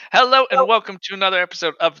Hello and welcome to another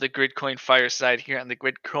episode of the Gridcoin Fireside here on the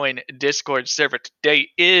Gridcoin Discord server. Today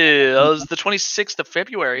is the 26th of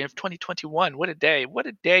February of 2021. What a day. What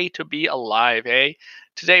a day to be alive, eh?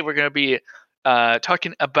 Today we're going to be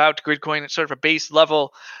talking about Gridcoin at sort of a base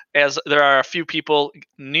level, as there are a few people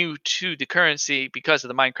new to the currency because of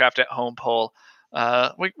the Minecraft at Home poll.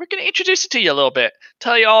 We're going to introduce it to you a little bit,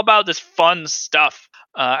 tell you all about this fun stuff.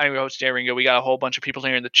 I'm your host, Jay Ringo. We got a whole bunch of people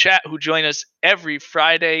here in the chat who join us every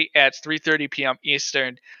Friday at 3:30 p.m.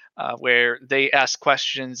 Eastern, where they ask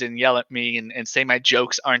questions and yell at me and say my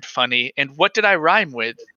jokes aren't funny. And what did I rhyme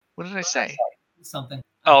with? What did I say? Something.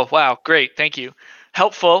 Oh, wow. Great. Thank you.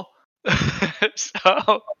 Helpful. Do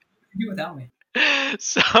without me.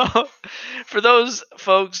 So, for those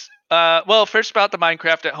folks, well, first about the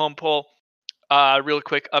Minecraft at Home poll, real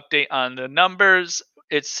quick update on the numbers.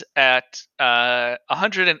 It's at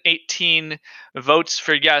 118 votes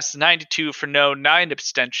for yes, 92 for no, 9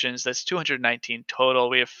 abstentions. That's 219 total.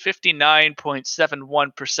 We have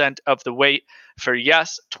 59.71% of the weight for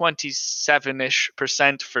yes,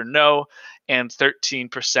 27-ish% for no, and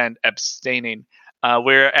 13% abstaining.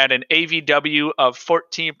 We're at an AVW of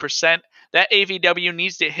 14%. That AVW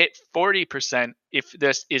needs to hit 40% if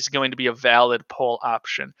this is going to be a valid poll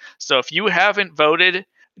option. So if you haven't voted,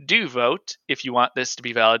 do vote if you want this to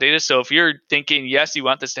be validated. So if you're thinking, yes, you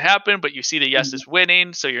want this to happen, but you see the yeses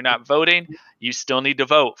winning, so you're not voting, you still need to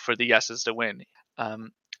vote for the yeses to win.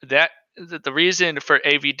 The reason for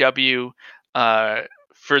AVW,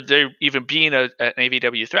 for there even being an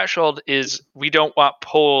AVW threshold, is we don't want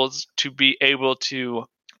polls to be able to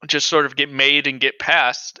just sort of get made and get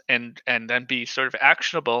passed and then be sort of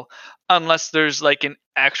actionable unless there's like an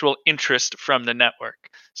actual interest from the network.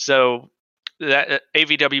 So that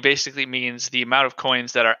AVW basically means the amount of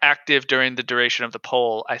coins that are active during the duration of the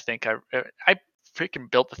poll. I think I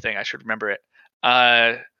freaking built the thing. I should remember it.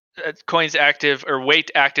 Coins active or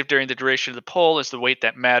weight active during the duration of the poll is the weight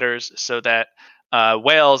that matters, so that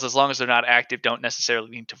whales, as long as they're not active, don't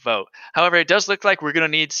necessarily need to vote. However, it does look like we're going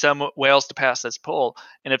to need some whales to pass this poll.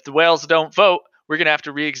 And if the whales don't vote, we're going to have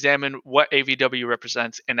to re-examine what AVW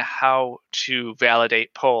represents and how to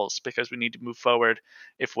validate polls, because we need to move forward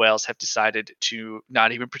if whales have decided to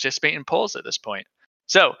not even participate in polls at this point.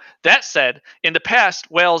 So that said, in the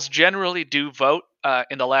past, whales generally do vote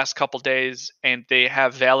in the last couple days, and they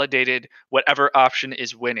have validated whatever option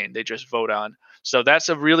is winning. They just vote on. So that's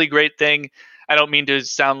a really great thing. I don't mean to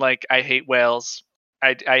sound like I hate whales.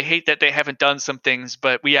 I hate that they haven't done some things,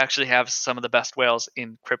 but we actually have some of the best whales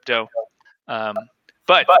in crypto.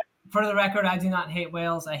 But for the record, I do not hate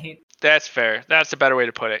whales. I hate. That's fair. That's a better way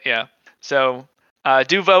to put it. Yeah. So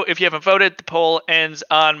do vote if you haven't voted. The poll ends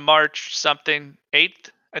on March something 8th,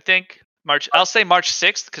 I think. I'll say March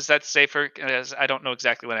 6th because that's safer, as I don't know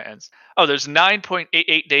exactly when it ends. Oh, there's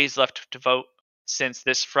 9.88 days left to vote since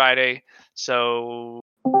this Friday. So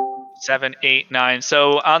 7, 8, 9.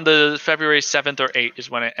 So on the February 7th or 8th is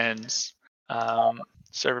when it ends.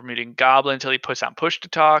 Server muting Goblin until he puts on push to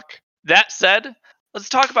talk. That said, let's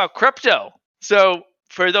talk about crypto. So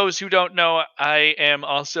for those who don't know, I am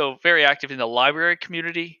also very active in the library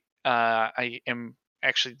community. I am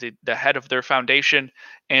actually the head of their foundation,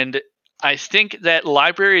 and I think that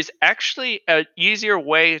library is actually an easier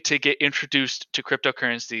way to get introduced to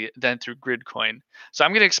cryptocurrency than through Gridcoin. So I'm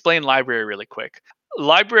going to explain library really quick.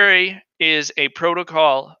 Library is a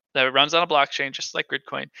protocol that runs on a blockchain, just like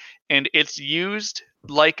Gridcoin, and it's used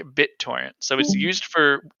like BitTorrent. So it's used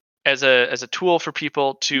as a tool for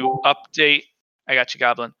people to update. I got you,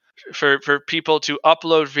 Goblin. For people to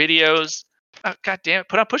upload videos. Oh, God damn it!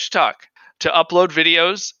 Put on push talk to upload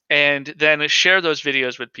videos and then share those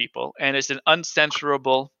videos with people. And it's an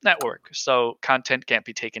uncensorable network, so content can't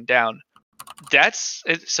be taken down.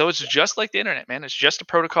 So it's just like the internet, man. It's just a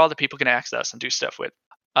protocol that people can access and do stuff with.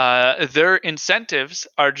 Their incentives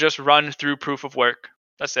are just run through proof of work.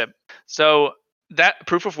 That's it. So that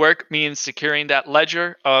proof of work means securing that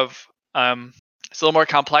ledger of it's a little more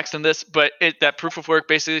complex than this, but that proof of work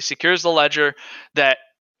basically secures the ledger that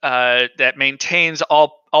maintains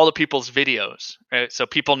all the people's videos, right? So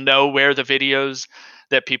people know where the videos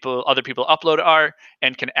that other people upload are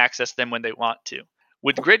and can access them when they want to.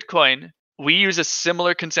 With Gridcoin, we use a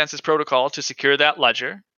similar consensus protocol to secure that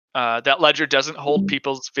ledger. That ledger doesn't hold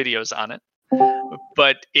people's videos on it,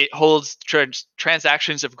 but it holds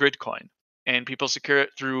transactions of Gridcoin. And people secure it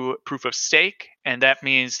through proof of stake, and that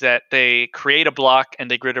means that they create a block and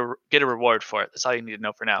they get a reward for it. That's all you need to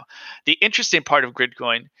know for now. The interesting part of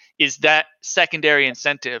Gridcoin is that secondary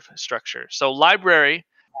incentive structure. So library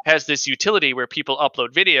has this utility where people upload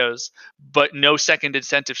videos, but no second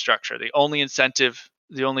incentive structure. The only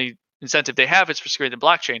incentive they have is for securing the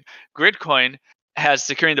blockchain. Gridcoin has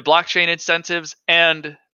securing the blockchain incentives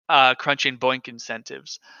and crunching BOINC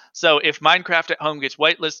incentives. So if Minecraft at home gets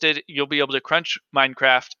whitelisted, you'll be able to crunch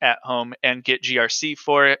Minecraft at home and get GRC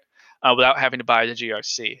for it without having to buy the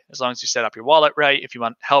GRC. As long as you set up your wallet right. If you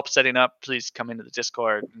want help setting up, please come into the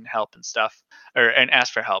Discord and help and stuff, and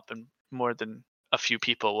ask for help. And more than a few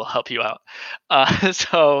people will help you out.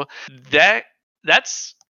 So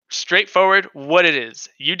that's straightforward what it is.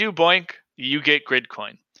 You do BOINC, you get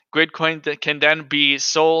Gridcoin. Gridcoin that can then be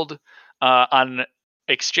sold on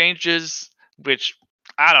exchanges, which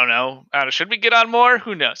I don't know. Should we get on more?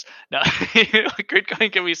 Who knows? No,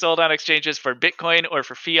 Gridcoin can be sold on exchanges for Bitcoin or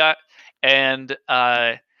for fiat, and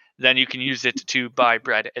then you can use it to buy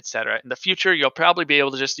bread, etc. In the future, you'll probably be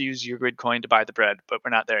able to just use your Gridcoin to buy the bread, but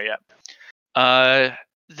we're not there yet.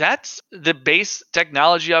 That's the base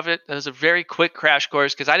technology of it. That was a very quick crash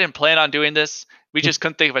course because I didn't plan on doing this. We just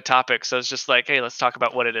couldn't think of a topic, so it's just like, hey, let's talk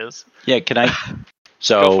about what it is. Yeah, can I?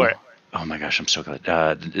 So, Go for it. Oh my gosh, I'm so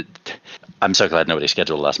glad. I'm so glad nobody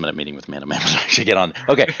scheduled a last-minute meeting with me, and I'm able to actually get on.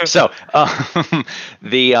 Okay, so I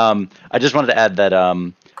just wanted to add that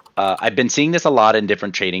I've been seeing this a lot in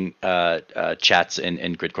different trading chats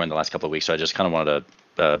in Gridcoin the last couple of weeks. So I just kind of wanted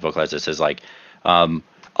to vocalize this as like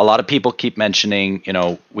a lot of people keep mentioning,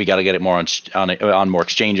 we got to get it more on more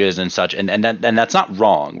exchanges and such, and that's not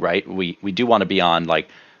wrong, right? We do want to be on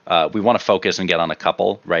we want to focus and get on a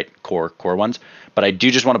couple, right, core ones. But I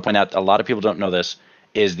do just want to point out, a lot of people don't know this,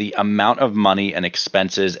 is the amount of money and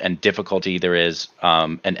expenses and difficulty there is,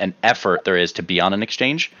 and effort there is to be on an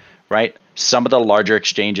exchange, right? Some of the larger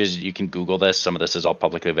exchanges, you can Google this. Some of this is all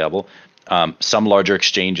publicly available. Some larger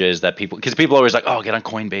exchanges that because people are always like, oh, get on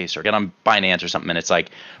Coinbase or get on Binance or something. And it's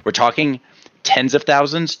like, we're talking tens of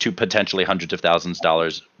thousands to potentially hundreds of thousands of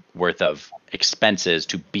dollars worth of expenses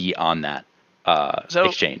to be on that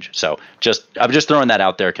exchange. So I'm just throwing that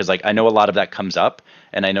out there because I know a lot of that comes up,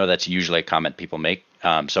 and I know that's usually a comment people make.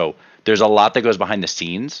 So there's a lot that goes behind the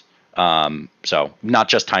scenes. So not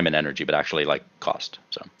just time and energy, but actually cost.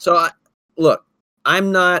 So look,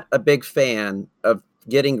 I'm not a big fan of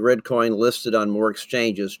getting Gridcoin listed on more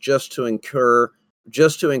exchanges just to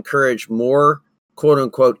encourage more quote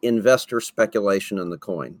unquote investor speculation in the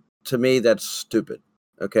coin. To me, that's stupid.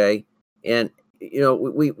 Okay. And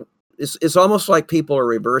it's almost like people are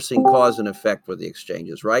reversing cause and effect with the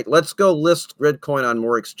exchanges, right? Let's go list Gridcoin on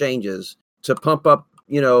more exchanges to pump up,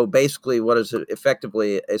 basically what is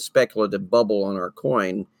effectively a speculative bubble on our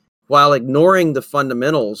coin, while ignoring the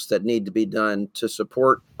fundamentals that need to be done to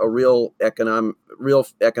support a real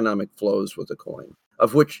economic flows with the coin,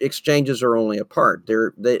 of which exchanges are only a part.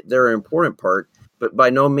 They're an important part, but by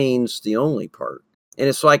no means the only part. And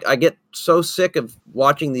it's like, I get so sick of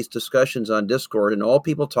watching these discussions on Discord, and all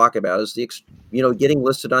people talk about is getting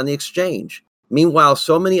listed on the exchange. Meanwhile,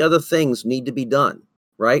 so many other things need to be done,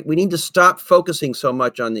 right? We need to stop focusing so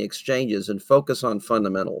much on the exchanges and focus on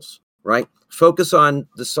fundamentals, right? Focus on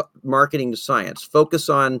the marketing to science, focus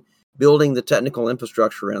on building the technical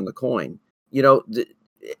infrastructure around the coin.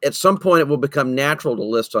 At some point it will become natural to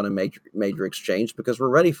list on a major exchange because we're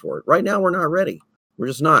ready for it. Right now, we're not ready. We're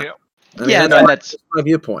just not. Yeah. That's my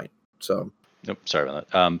viewpoint. So, nope, sorry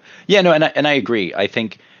about that. And I agree. I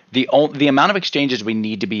think the amount of exchanges we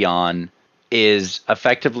need to be on is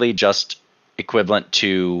effectively just equivalent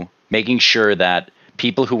to making sure that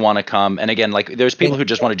people who want to come, and again, there's people who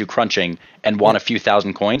just want to do crunching and want a few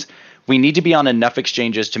thousand coins. We need to be on enough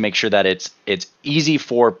exchanges to make sure that it's easy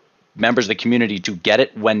for members of the community to get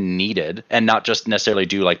it when needed, and not just necessarily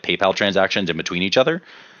do PayPal transactions in between each other.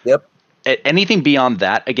 Yep. Anything beyond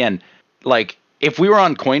that, again, if we were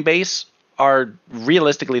on Coinbase,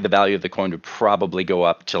 realistically the value of the coin would probably go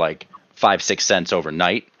up to 5-6 cents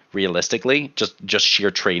overnight. Realistically, just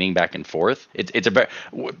sheer trading back and forth. Is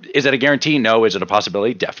it a guarantee? No. Is it a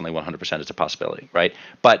possibility? Definitely 100% it's a possibility, right?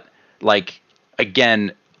 But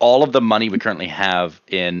again, all of the money we currently have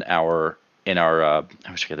in our I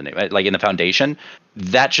forget the name, in the foundation,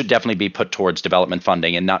 that should definitely be put towards development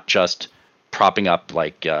funding and not just propping up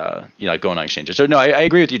going on exchanges. So no, I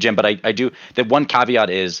agree with you, Jim, but I do. The one caveat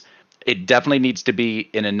is it definitely needs to be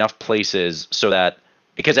in enough places so that,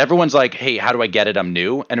 because everyone's like, hey, how do I get it? I'm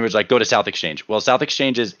new. And it was go to South Exchange. Well, South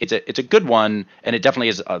Exchange it's a good one, and it definitely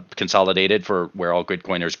is consolidated for where all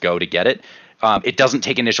Gridcoiners go to get it. It doesn't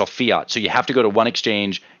take initial fiat, so you have to go to one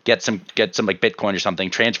exchange, get some Bitcoin or something,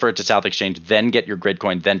 transfer it to South Exchange, then get your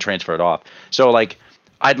Gridcoin, then transfer it off. So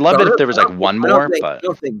I'd love it if there was one more. I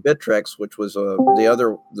don't think Bittrex, which was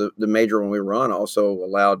the major one we were on, also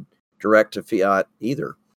allowed direct to fiat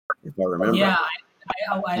either, if I remember. Yeah,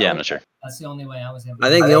 I'm not sure. That's the only way I was able. I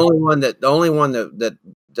think the only one that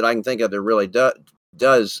that I can think of that really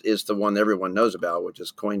does is the one everyone knows about, which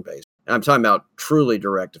is Coinbase. And I'm talking about truly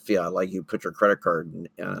direct to fiat, like you put your credit card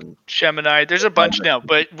and Gemini. There's a bunch now,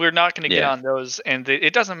 but we're not going to get Yeah. on those, and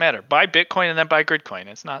it doesn't matter. Buy Bitcoin and then buy Gridcoin.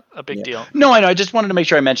 It's not a big Yeah. deal. No, I know. I just wanted to make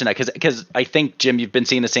sure I mentioned that because I think, Jim, you've been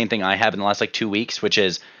seeing the same thing I have in the last like 2 weeks, which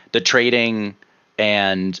is the trading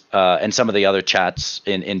and some of the other chats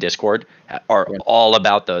in Discord are all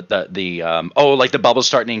about like the bubble's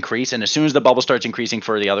starting to increase, and as soon as the bubble starts increasing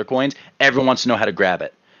for the other coins, everyone wants to know how to grab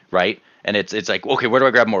it, right? And it's like, okay, where do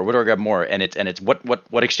I grab more? Where do I grab more? And it's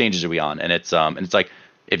what exchanges are we on? And it's like,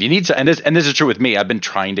 if you need to, and this is true with me. I've been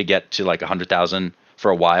trying to get to like 100,000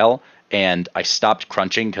 for a while, and I stopped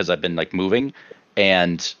crunching because I've been like moving,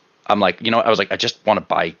 and I'm like, I was like, I just want to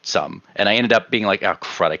buy some, and I ended up being like, oh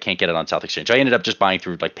crud, I can't get it on South Exchange. I ended up just buying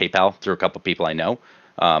through like PayPal through a couple of people I know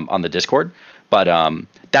on the Discord. But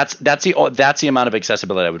that's the amount of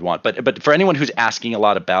accessibility I would want. But for anyone who's asking a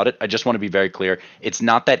lot about it, I just want to be very clear. It's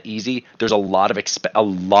not that easy. There's a lot of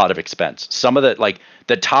expense. Some of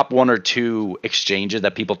the top 1 or 2 exchanges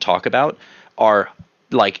that people talk about are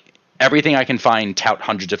like everything I can find tout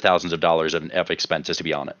hundreds of thousands of dollars of expenses to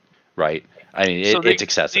be on it. Right? I mean, it's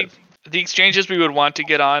excessive. The exchanges we would want to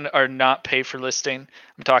get on are not pay for listing.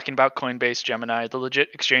 I'm talking about Coinbase, Gemini, the legit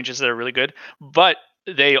exchanges that are really good, but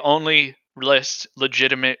they only list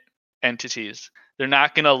legitimate entities. They're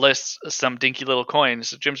not going to list some dinky little coins.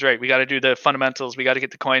 So Jim's right. We got to do the fundamentals. We got to get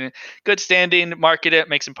the coin in good standing, market it,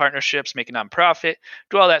 make some partnerships, make a nonprofit,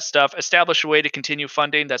 do all that stuff, establish a way to continue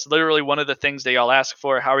funding. That's literally one of the things they all ask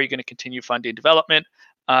for. How are you going to continue funding development?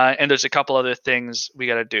 And there's a couple other things we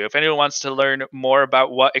got to do. If anyone wants to learn more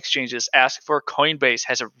about what exchanges ask for, Coinbase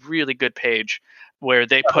has a really good page where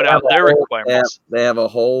they put out their requirements. They have a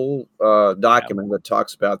whole document that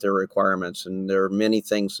talks about their requirements, and there are many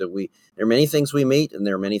things we meet, and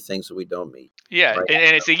there are many things that we don't meet. Yeah, right?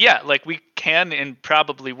 and it's like we can and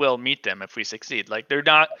probably will meet them if we succeed. Like they're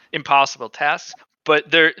not impossible tasks,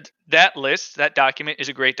 but that document is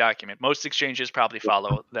a great document. Most exchanges probably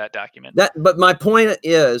follow that document. But my point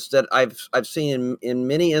is that I've seen in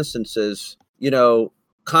many instances,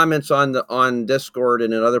 comments on Discord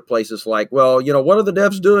and in other places like, well, what are the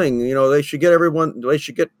devs doing? They should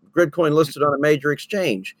get Gridcoin listed on a major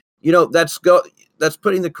exchange. That's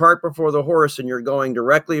putting the cart before the horse, and you're going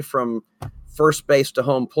directly from first base to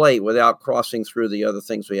home plate without crossing through the other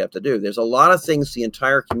things we have to do. There's a lot of things the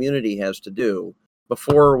entire community has to do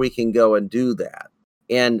before we can go and do that.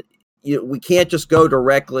 And we can't just go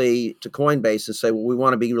directly to Coinbase and say, well, we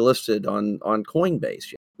want to be listed on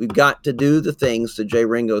Coinbase. We've got to do the things that Jay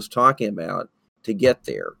Ringo's talking about to get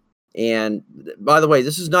there. And by the way,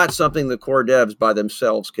 this is not something the core devs by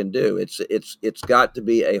themselves can do. It's got to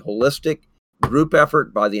be a holistic group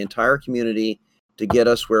effort by the entire community to get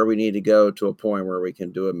us where we need to go to a point where we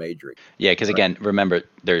can do a major. Yeah, because again, remember,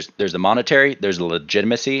 there's the monetary, there's the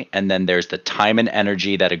legitimacy, and then there's the time and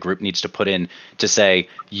energy that a group needs to put in to say,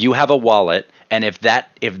 you have a wallet, and if that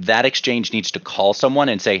exchange needs to call someone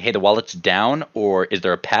and say, hey, the wallet's down, or is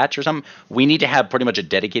there a patch or something, we need to have pretty much a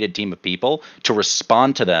dedicated team of people to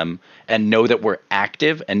respond to them and know that we're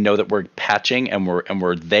active and know that we're patching and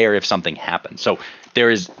we're there if something happens. So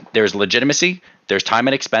there's legitimacy. There's time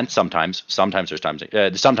and expense sometimes. Sometimes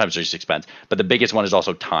there's expense, but the biggest one is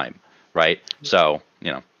also time, right? So,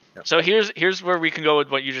 So here's where we can go with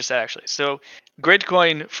what you just said, actually. So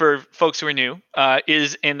Gridcoin, for folks who are new,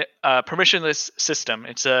 is a permissionless system.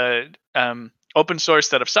 It's a open source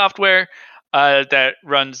set of software that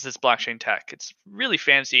runs this blockchain tech. It's really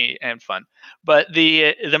fancy and fun. But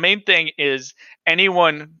the main thing is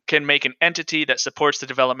anyone can make an entity that supports the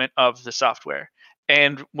development of the software.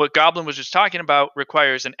 And what Goblin was just talking about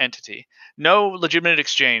requires an entity. No legitimate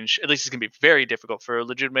exchange, at least it's going to be very difficult for a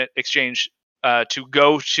legitimate exchange to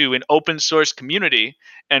go to an open source community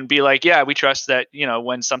and be like, yeah, we trust that,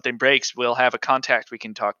 when something breaks, we'll have a contact we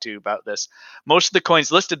can talk to about this. Most of the coins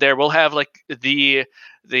listed there will have like the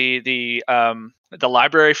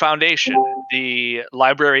Library Foundation, the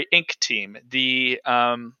Library Inc. team, the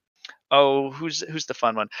who's the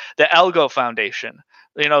fun one? The Algo Foundation.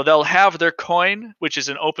 They'll have their coin, which is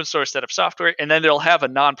an open source set of software, and then they'll have a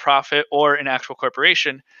nonprofit or an actual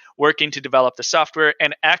corporation working to develop the software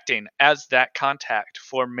and acting as that contact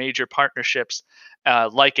for major partnerships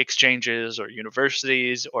like exchanges or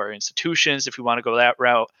universities or institutions, if we want to go that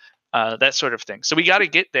route, that sort of thing. So we got to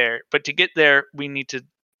get there, but to get there, we need to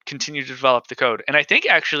continue to develop the code. And I think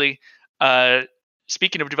actually,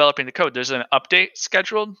 speaking of developing the code, there's an update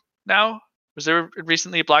scheduled now. Was there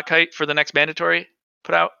recently a Black Kite for the next mandatory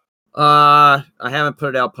put out? I haven't put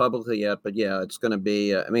it out publicly yet, but yeah, it's going to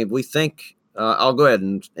be. We think. I'll go ahead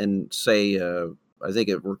and say I think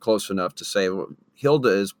we're close enough to say Hilda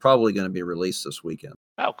is probably going to be released this weekend.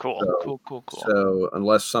 Oh, cool, So- cool. So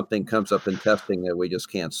unless something comes up in testing that we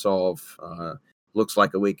just can't solve, looks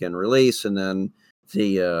like a weekend release, and then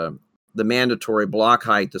the mandatory block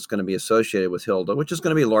height that's going to be associated with Hilda, which is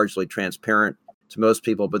going to be largely transparent to most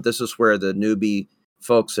people, but this is where the newbie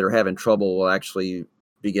folks that are having trouble will actually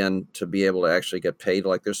begin to be able to actually get paid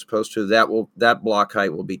like they're supposed to. That block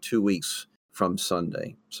height will be 2 weeks from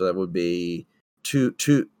Sunday, so that would be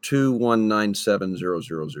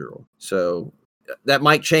 2197000. So that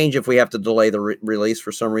might change if we have to delay the release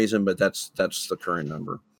for some reason, but that's the current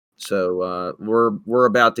number. So we're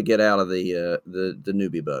about to get out of the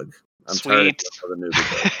newbie bug. I'm Sweet. tired of the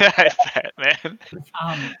newbie bug. I bet, man.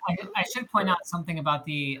 I should point out something about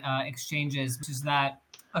the exchanges, which is that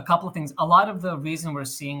a couple of things. A lot of the reason we're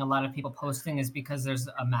seeing a lot of people posting is because there's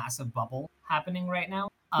a massive bubble happening right now.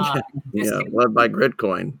 Yeah, led by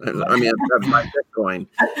Gridcoin. I mean, that's my Bitcoin.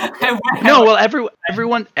 No, well,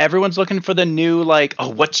 everyone's looking for the new, like, oh,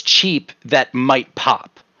 what's cheap that might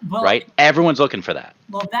pop, Well, right? Everyone's looking for that.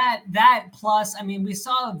 Well, that plus, I mean, we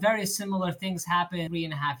saw very similar things happen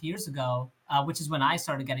 3.5 years ago, which is when I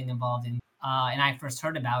started getting involved in, and I first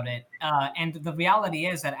heard about it. And the reality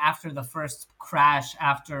is that after the first crash,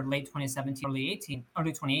 after late 2017,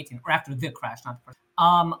 early 2018, or after the crash, not the first,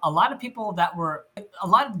 a lot of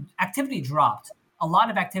activity dropped. A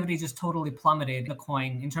lot of activity just totally plummeted the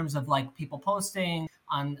coin in terms of like people posting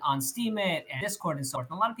on Steemit and Discord and so forth.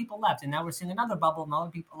 And a lot of people left, and now we're seeing another bubble. And a lot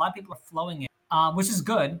of people are flowing in, which is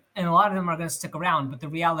good, and a lot of them are going to stick around. But the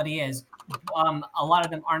reality is, a lot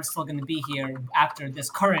of them aren't still going to be here after this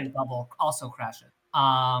current bubble also crashes.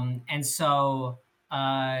 And so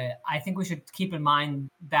I think we should keep in mind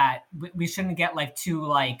that we shouldn't get like too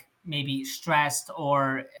like maybe stressed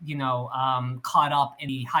or caught up in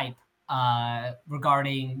the hype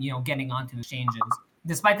regarding getting onto exchanges,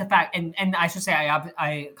 despite the fact, and I should say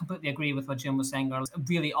I completely agree with what Jim was saying earlier. It's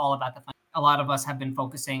really all about the fun. A lot of us have been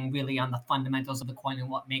focusing really on the fundamentals of the coin and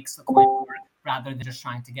what makes the coin work, rather than just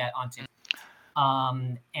trying to get onto it.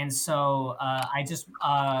 And so I just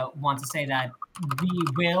want to say that we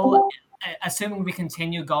will, assuming we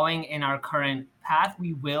continue going in our current path,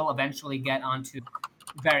 we will eventually get onto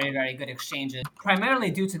very, very good exchanges,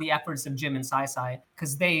 primarily due to the efforts of Jim and SciSci,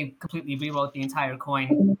 because they completely rewrote the entire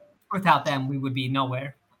coin. Without them, we would be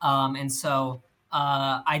nowhere. And so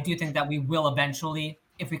I do think that we will eventually,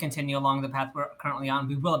 if we continue along the path we're currently on,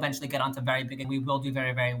 we will eventually get onto very big, and we will do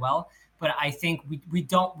very, very well. But I think we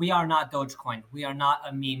are not Dogecoin. We are not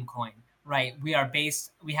a meme coin, right? We have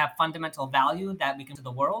fundamental value that we can to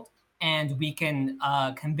the world, and we can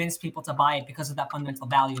convince people to buy it because of that fundamental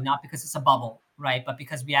value, not because it's a bubble, right? But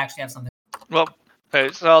because we actually have something. Well,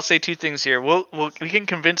 so I'll say two things here. We can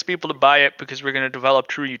convince people to buy it because we're going to develop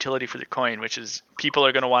true utility for the coin, which is people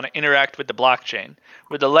are going to want to interact with the blockchain,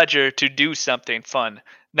 with the ledger, to do something fun.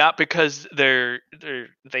 Not because they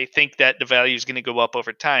think that the value is going to go up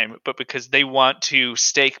over time, but because they want to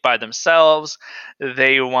stake by themselves.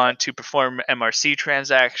 They want to perform MRC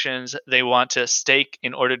transactions. They want to stake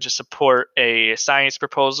in order to support a science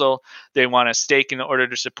proposal. They want to stake in order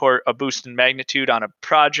to support a boost in magnitude on a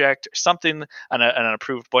project, or something on an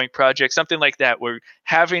approved BOINC project, something like that, where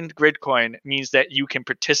having Gridcoin means that you can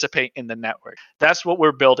participate in the network. That's what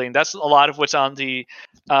we're building. That's a lot of what's on the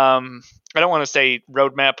I don't want to say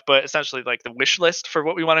roadmap, but essentially like the wish list for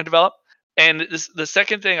what we want to develop. And the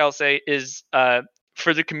second thing I'll say is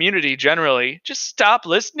for the community generally, just stop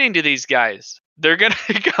listening to these guys. They're going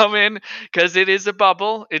to come in because it is a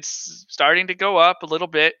bubble. It's starting to go up a little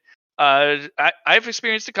bit. I've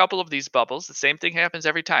experienced a couple of these bubbles. The same thing happens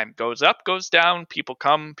every time. Goes up, goes down, people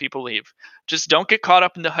come, people leave. Just don't get caught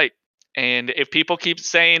up in the hype. And if people keep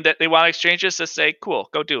saying that they want exchanges, just say, cool,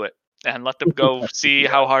 go do it. And let them go see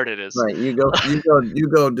how hard it is. Right, you go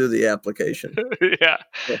do the application. Yeah,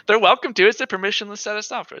 they're welcome to. It's a permissionless set of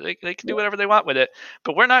software. They can do whatever they want with it.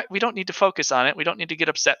 But we don't need to focus on it. We don't need to get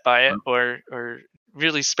upset by it or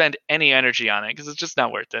really spend any energy on it, because it's just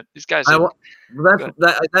not worth it. These guys.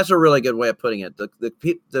 That's a really good way of putting it.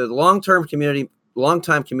 The long-time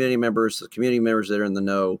community members, the community members that are in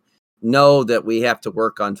the know that we have to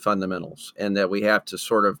work on fundamentals, and that we have to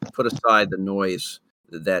sort of put aside the noise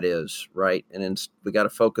that is, right, and then we got to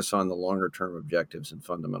focus on the longer term objectives and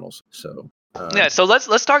fundamentals. So so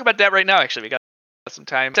let's talk about that right now. Actually, we got some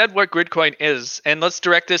time. Said what Gridcoin is, and let's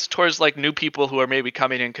direct this towards like new people who are maybe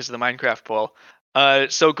coming in because of the Minecraft poll.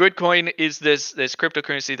 So Gridcoin is this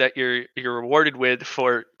cryptocurrency that you're rewarded with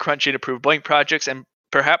for crunching approved BOINC projects and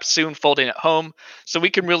perhaps soon folding at home. So we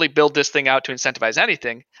can really build this thing out to incentivize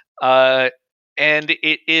anything. And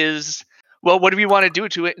it is Well, what do we want to do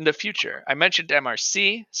to it in the future? I mentioned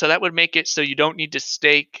MRC, so that would make it so you don't need to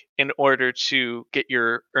stake in order to get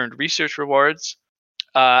your earned research rewards.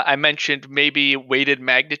 I mentioned maybe weighted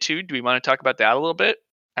magnitude. Do we want to talk about that a little bit?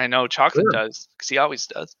 I know Chocolate Sure. does, because he always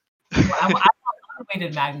does. I want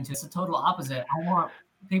weighted magnitude. It's the total opposite. I want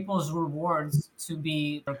people's rewards to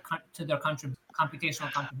be to their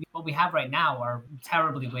computational contribution. What we have right now are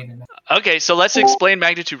terribly weighted. Okay, so let's explain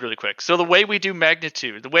magnitude really quick. So the way we do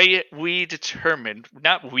magnitude, the way we determine,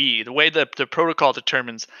 not we, the way the protocol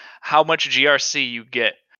determines how much GRC you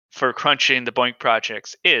get for crunching the BOINC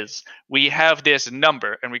projects is we have this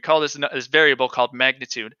number, and we call this variable called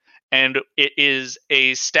magnitude, and it is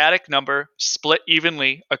a static number split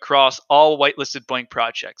evenly across all whitelisted BOINC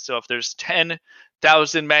projects. So if there's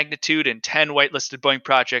 10,000 magnitude and 10 whitelisted BOINC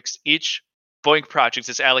projects, each BOINC project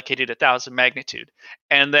is allocated 1,000 magnitude.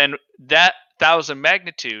 And then that 1,000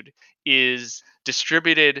 magnitude is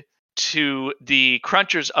distributed to the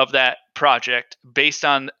crunchers of that project based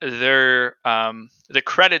on their the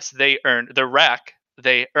credits they earn, the rack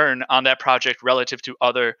they earn on that project relative to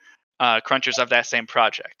other crunchers of that same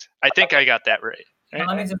project. I think I got that right. Now,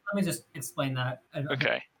 let me just explain that.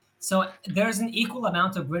 Okay. So there's an equal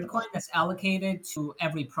amount of Gridcoin that's allocated to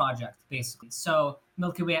every project, basically. So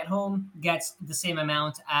Milky Way at Home gets the same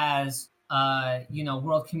amount as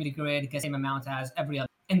World Community Grid gets the same amount as every other.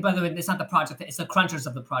 And by the way, it's not the project; it's the crunchers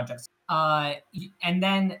of the projects.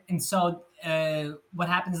 So what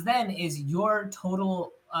happens then is your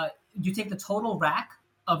total. You take the total rack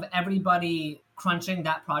of everybody crunching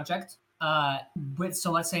that project.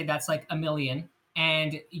 So let's say that's like 1 million.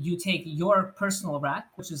 And you take your personal rack,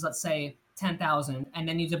 which is, let's say, 10,000, and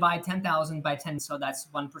then you divide 10,000 by 10, so that's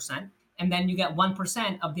 1%. And then you get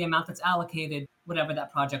 1% of the amount that's allocated, whatever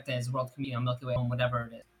that project is, World Community, Milky Way, whatever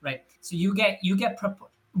it is, right? So you get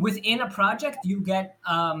within a project, you get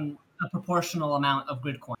a proportional amount of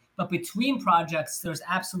Gridcoin. But between projects, there's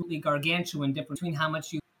absolutely gargantuan difference between how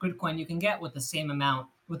much Gridcoin you can get with the same amount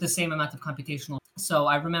of computational. So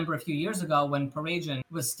I remember a few years ago when Paragian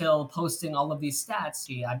was still posting all of these stats.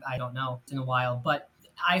 I don't know, it's in a while, but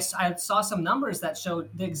I saw some numbers that showed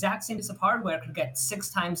the exact same piece of hardware could get 6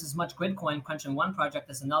 times as much Gridcoin crunching one project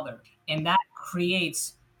as another. And that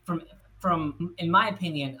creates, from in my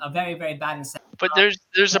opinion, a very, very bad incentive. But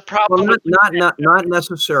there's a problem. Well, not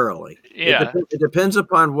necessarily. Yeah. It depends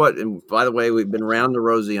upon what. And by the way, we've been round the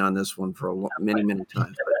rosy on this one for many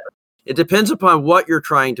times. It depends upon what you're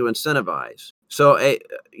trying to incentivize. So,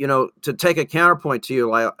 to take a counterpoint to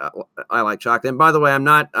you, I like Chocolate. And by the way, I'm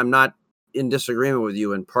not in disagreement with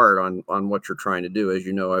you in part on what you're trying to do. As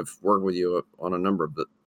you know, I've worked with you on a number of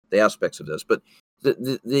the aspects of this. But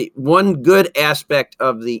the one good aspect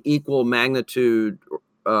of the equal magnitude,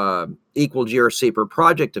 equal GRC per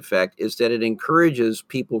project effect is that it encourages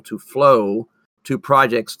people to flow to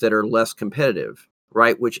projects that are less competitive,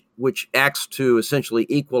 right? Which acts to essentially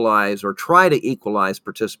equalize or try to equalize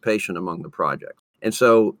participation among the projects. And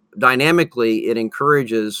so dynamically, it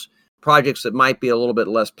encourages projects that might be a little bit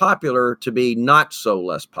less popular to be not so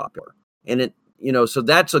less popular. And so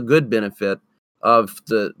that's a good benefit of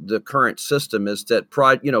the current system, is that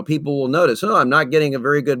people will notice, I'm not getting a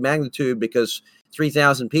very good magnitude because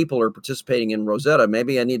 3,000 people are participating in Rosetta.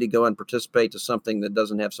 Maybe I need to go and participate to something that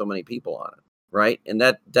doesn't have so many people on it, right? And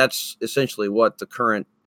that's essentially what the current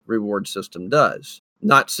reward system does.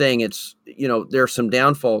 Not saying it's, there's some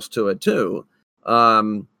downfalls to it too.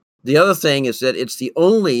 The other thing is that it's the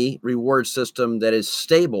only reward system that is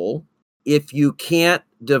stable if you can't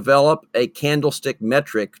develop a candlestick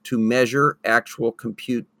metric to measure actual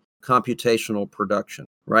computational production,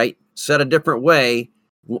 right? Said a different way,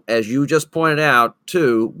 as you just pointed out,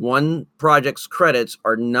 too, one project's credits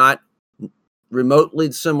are not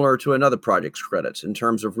remotely similar to another project's credits in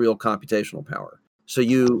terms of real computational power. So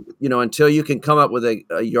until you can come up with a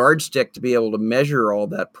yardstick to be able to measure all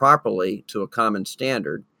that properly to a common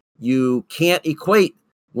standard, you can't equate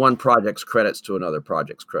one project's credits to another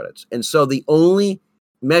project's credits. And so the only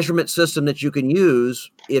measurement system that you can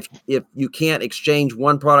use if you can't exchange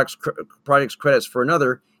one project's credits for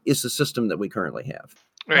another is the system that we currently have.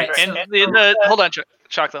 Right. And hold on,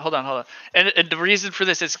 Chocolate. Hold on. And the reason for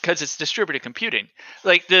this is because it's distributed computing.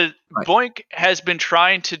 Like the BOINC has been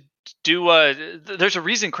trying to do. There's a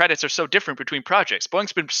reason credits are so different between projects.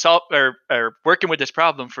 BOINC's been working with this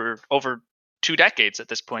problem for over 2 decades at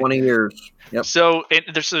this point. 20 years. Yep. So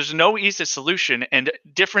there's no easy solution, and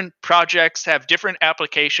different projects have different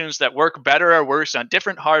applications that work better or worse on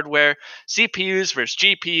different hardware, CPUs versus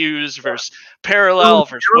GPUs versus parallel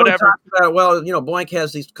versus whatever. BOINC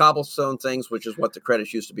has these cobblestone things, which is what the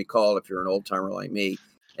credits used to be called if you're an old timer like me.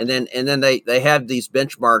 And then they had these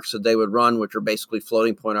benchmarks that they would run, which are basically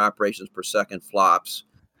floating point operations per second flops.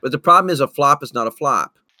 But the problem is a flop is not a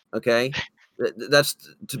flop. Okay, that's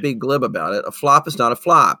to be glib about it. A flop is not a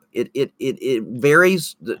flop. It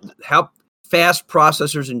varies. How fast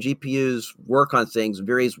processors and GPUs work on things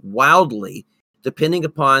varies wildly depending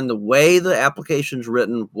upon the way the application's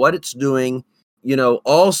written, what it's doing,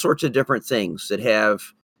 all sorts of different things that have.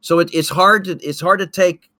 So it's hard to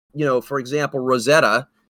take, for example, Rosetta,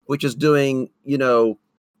 which is doing,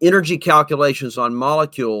 energy calculations on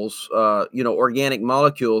molecules, organic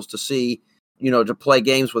molecules to see, to play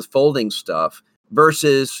games with folding stuff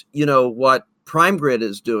versus, what PrimeGrid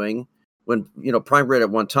is doing when, PrimeGrid at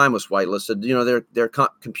one time was whitelisted, they're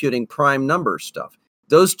computing prime number stuff.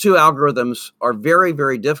 Those two algorithms are very,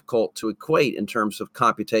 very difficult to equate in terms of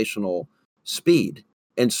computational speed.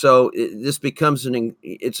 And so this becomes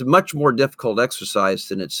it's a much more difficult exercise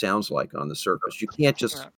than it sounds like on the surface. You can't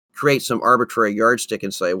just create some arbitrary yardstick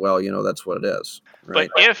and say, well, that's what it is. Right?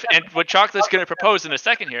 But and what Chocolate's going to propose in a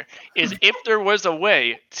second here is if there was a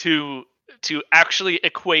way to actually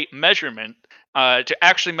equate measurement, to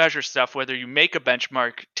actually measure stuff, whether you make a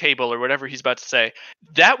benchmark table or whatever he's about to say,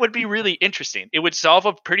 that would be really interesting. It would solve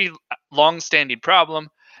a pretty long-standing problem.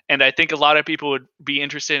 And I think a lot of people would be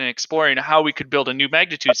interested in exploring how we could build a new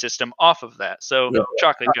magnitude system off of that. So,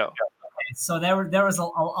 Chocolate, go. Okay, so there was a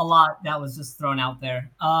lot that was just thrown out there.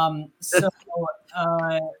 So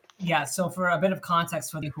for a bit of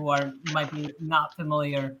context for you who might be not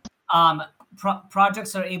familiar,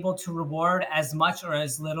 projects are able to reward as much or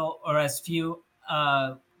as little or as few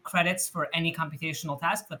credits for any computational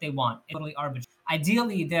task that they want. It's totally arbitrary.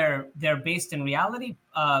 Ideally, they're based in reality,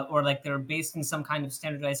 or like they're based in some kind of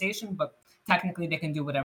standardization, but technically they can do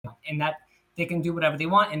whatever they want, and that they can do whatever they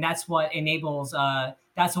want, and that's what enables.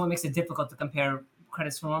 That's what makes it difficult to compare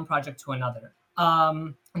credits from one project to another.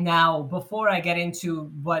 Now, before I get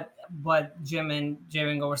into what Jim and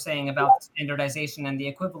J-Ringo were saying about standardization and the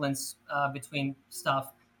equivalence between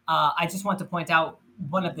stuff, I just want to point out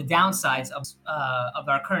one of the downsides of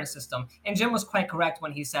our current system. And Jim was quite correct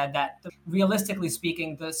when he said that, realistically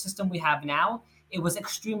speaking, the system we have now, it was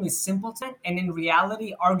extremely simpleton, and in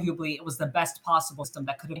reality, arguably, it was the best possible system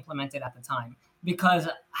that could be implemented at the time. Because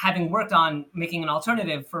having worked on making an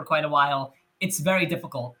alternative for quite a while, it's very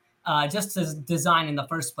difficult just to design in the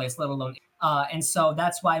first place, let alone. And so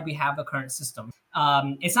that's why we have the current system.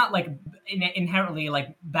 It's not like inherently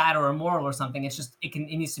like bad or immoral or something. It's just it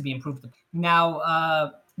needs to be improved.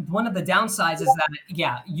 Now, one of the downsides is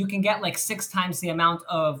that you can get like 6 times the amount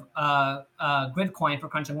of Gridcoin for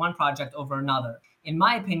crunching one project over another. In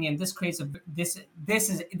my opinion, this creates this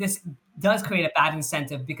does create a bad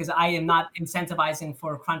incentive because I am not incentivizing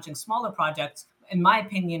for crunching smaller projects. In my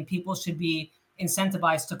opinion, people should be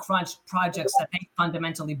incentivized to crunch projects that they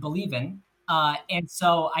fundamentally believe in. And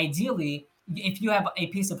so ideally, if you have a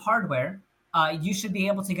piece of hardware, you should be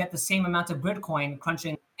able to get the same amount of Gridcoin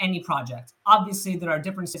crunching any project. Obviously, there are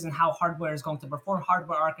differences in how hardware is going to perform.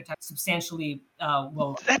 Hardware architects substantially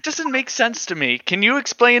That doesn't make sense to me. Can you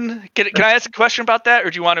explain? Can I ask a question about that, or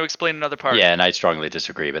do you want to explain another part? Yeah, and I strongly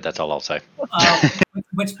disagree, but that's all I'll say.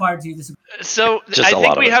 Which part do you disagree? So I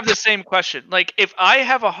think we have the same question. Like, if I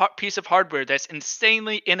have a piece of hardware that's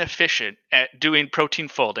insanely inefficient at doing protein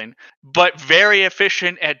folding, but very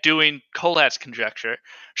efficient at doing Collatz conjecture,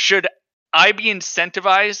 should I be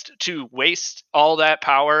incentivized to waste all that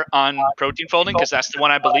power on protein folding because that's the one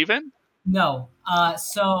I believe in? No.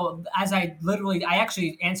 So as I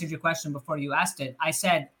actually answered your question before you asked it. I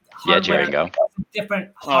said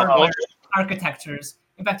different hardware architectures.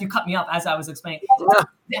 In fact, you cut me up as I was explaining.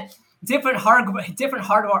 Different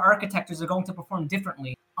hardware architectures are going to perform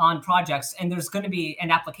differently on projects, and there's going to be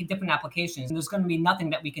different applications, and there's going to be nothing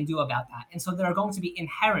that we can do about that. And so there are going to be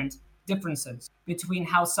inherent differences between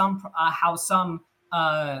how some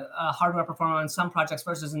hardware perform on some projects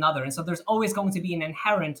versus another. And so there's always going to be an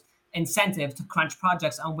inherent incentive to crunch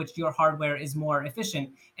projects on which your hardware is more efficient.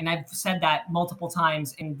 And I've said that multiple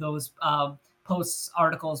times in those posts,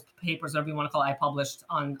 articles, papers, whatever you want to call it, I published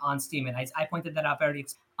on Steam. And I pointed that out very.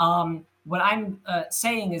 What I'm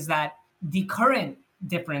saying is that the current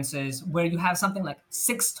differences where you have something like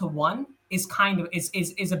 6-to-1 is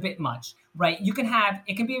is a bit much, right?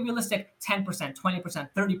 It can be a realistic 10%, 20%,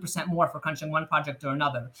 30% more for crunching one project or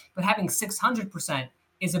another. But having 600%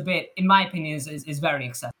 is a bit, in my opinion, is very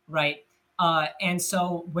excessive, right? And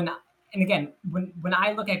so when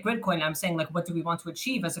I look at Gridcoin, I'm saying, like, what do we want to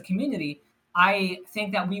achieve as a community? I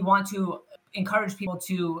think that we want to encourage people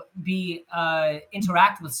to be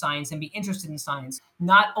interact with science and be interested in science,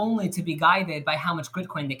 not only to be guided by how much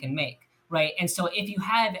Gridcoin they can make, right? And so if you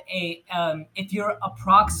have if you're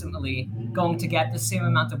approximately going to get the same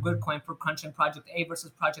amount of Gridcoin for crunching project A versus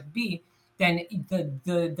project B, then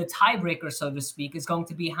the tiebreaker, so to speak, is going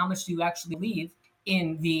to be how much do you actually believe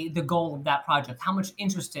in the goal of that project? How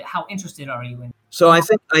interested are you in? So I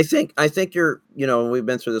think you're, we've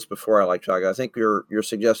been through this before. I like Chaga. I think your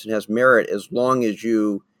suggestion has merit as long as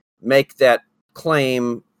you make that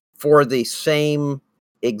claim for the same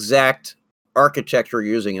exact architecture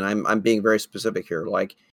you're using. And I'm being very specific here.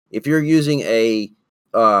 Like if you're using a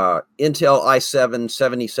Intel i7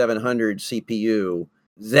 7700 CPU,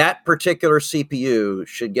 that particular CPU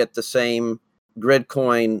should get the same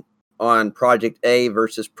Gridcoin on project A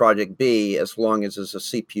versus project B as long as it's a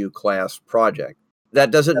CPU class project.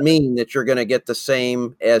 That doesn't mean that you're going to get the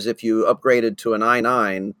same as if you upgraded to an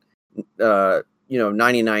i9,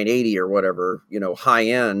 9980 or whatever, high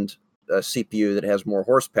end CPU that has more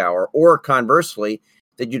horsepower, or conversely,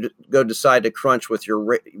 that you go decide to crunch with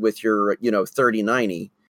your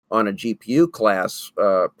 3090 on a GPU class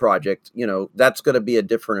project. That's going to be a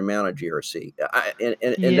different amount of GRC.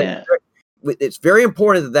 It's very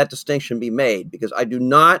important that distinction be made, because I do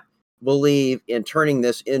not believe in turning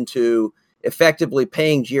this into effectively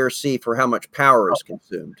paying GRC for how much power is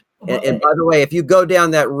consumed. And by the way, if you go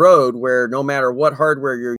down that road where no matter what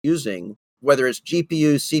hardware you're using, whether it's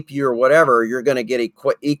GPU, CPU, or whatever, you're going to get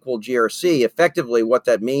equal GRC. Effectively, what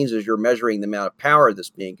that means is you're measuring the amount of power that's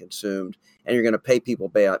being consumed, and you're going to pay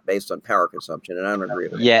people based on power consumption. And I don't agree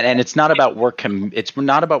with that. Yeah, and it's not about work. It's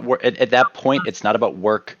not about work at that point. It's not about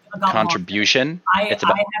work contribution. I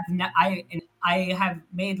have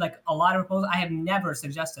made like a lot of proposals. I have never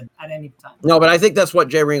suggested at any time. No, but I think that's what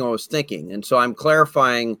Jay Ringo was thinking, and so I'm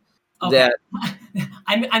clarifying that.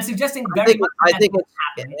 I'm suggesting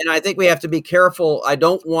I think we have to be careful. I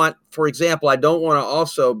don't want to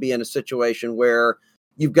also be in a situation where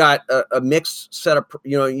you've got a mixed set of,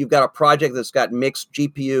 you've got a project that's got mixed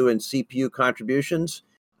GPU and CPU contributions.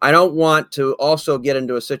 I don't want to also get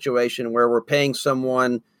into a situation where we're paying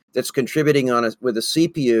someone that's contributing with a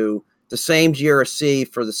CPU the same GRC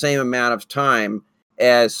for the same amount of time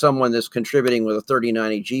as someone that's contributing with a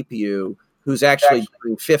 3090 GPU who's actually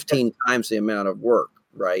doing 15 times the amount of work,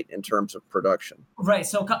 right, in terms of production. Right.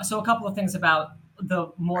 So a couple of things about the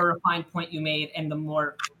more refined point you made and the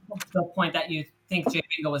point that you think Jay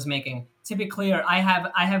Ringo was making. To be clear, I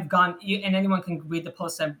have gone, and anyone can read the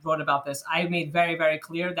post I wrote about this. I made very, very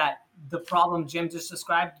clear that the problem Jim just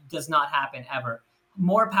described does not happen ever.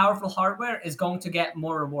 More powerful hardware is going to get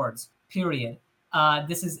more rewards. Period.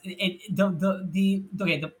 This is it.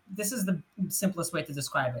 This is the simplest way to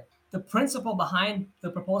describe it. The principle behind the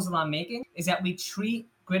proposal I'm making is that we treat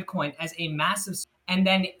Gridcoin as a massive, and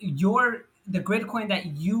then the Gridcoin that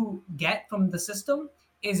you get from the system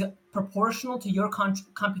is proportional to your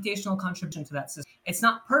computational contribution to that system. It's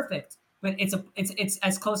not perfect, but it's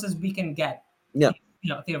as close as we can get. Yeah.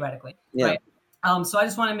 Theoretically. Yeah. Right. So I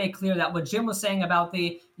just want to make clear that what Jim was saying about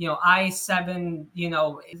the i7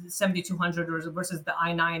 7200 versus the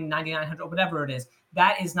i9 9900 or whatever it is,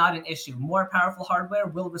 that is not an issue. More powerful hardware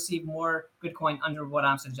will receive more Gridcoin under what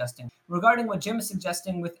I'm suggesting. Regarding what Jim is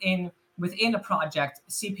suggesting within a project,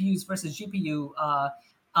 CPUs versus GPU,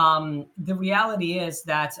 the reality is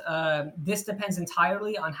that this depends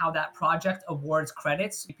entirely on how that project awards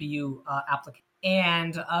credits CPU application,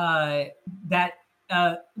 and that.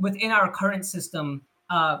 Within our current system,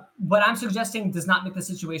 what I'm suggesting does not make the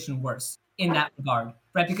situation worse in that regard,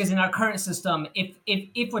 right? Because in our current system,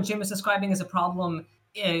 if what Jim is describing is a problem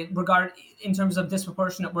in terms of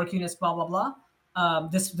disproportionate work units, blah blah blah,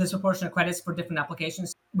 disproportionate credits for different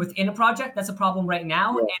applications within a project, that's a problem right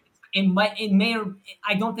now. Yeah. And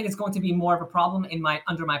I don't think it's going to be more of a problem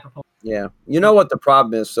under my proposal. Yeah. You know what the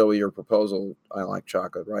problem is, so with your proposal, I like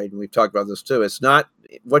chocolate, right? And we've talked about this too. It's not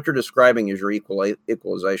what you're describing is your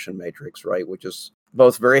equalization matrix, right? Which is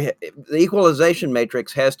both the equalization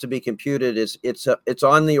matrix has to be computed. It's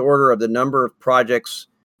on the order of the number of projects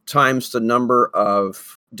times the number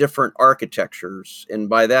of different architectures. And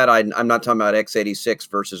by that, I'm not talking about x86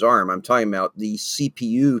 versus ARM. I'm talking about the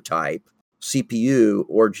CPU type, CPU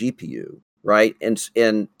or GPU, right?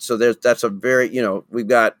 And so that's a very, we've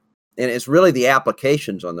got, and it's really the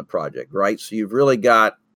applications on the project, right? So you've really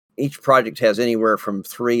got, each project has anywhere from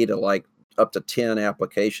 3 to like up to 10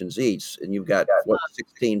 applications each, and you've got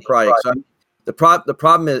 16 projects. So the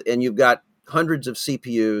problem is, and you've got hundreds of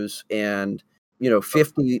CPUs and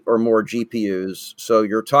 50 or more GPUs. So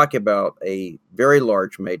you're talking about a very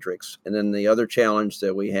large matrix. And then the other challenge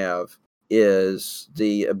that we have is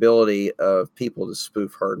the ability of people to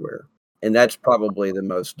spoof hardware. And that's probably the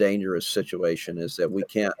most dangerous situation, is that we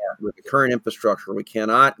can't, with the current infrastructure, we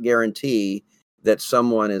cannot guarantee that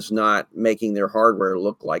someone is not making their hardware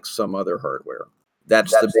look like some other hardware.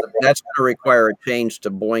 That's going to require a change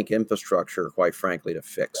to BOINC infrastructure, quite frankly, to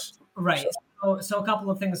fix. Right. So a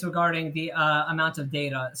couple of things regarding the amount of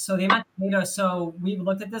data. So the amount of data, so we've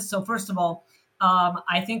looked at this. So first of all,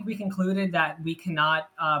 I think we concluded that we cannot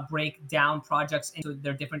break down projects into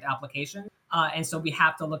their different applications. And so we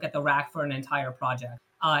have to look at the rack for an entire project.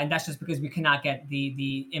 And that's just because we cannot get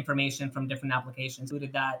the information from different applications. We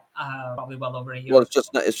did that probably well over a year. Well,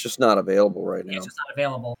 it's just not available right now. It's just not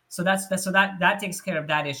available. So that takes care of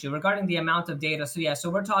that issue. Regarding the amount of data, so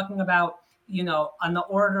we're talking about, on the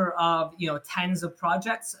order of, tens of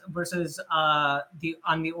projects versus on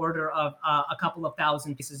the order of a couple of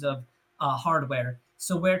thousand pieces of hardware.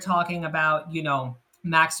 So we're talking about,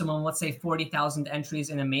 maximum, let's say 40,000 entries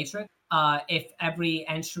in a matrix. If every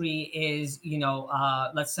entry is,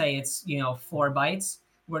 let's say it's, 4 bytes,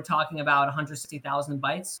 we're talking about 160,000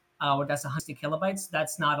 bytes. That's 160 kilobytes.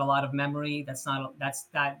 That's not a lot of memory.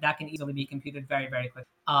 That can easily be computed very, very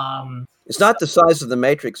quickly. It's not the size of the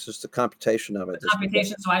matrix; it's the computation of it. The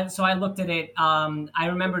computation. So I looked at it. I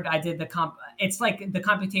remembered I did the comp. It's like the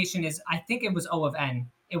computation is. I think it was O of n.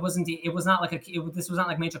 It wasn't. It was not like this was not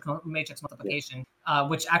like matrix multiplication,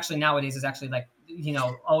 which actually nowadays is actually like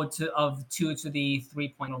O of 2 to the 3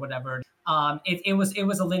 point or whatever. It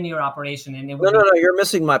was a linear operation, and no, you're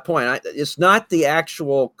missing my point. It's not the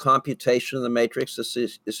actual computation of the matrix.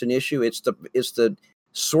 It's an issue. It's the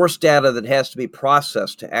source data that has to be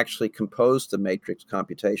processed to actually compose the matrix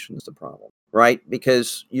computation is the problem, right?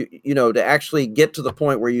 Because to actually get to the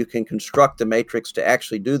point where you can construct the matrix to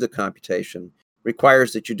actually do the computation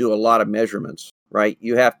requires that you do a lot of measurements, right?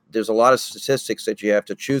 There's a lot of statistics that you have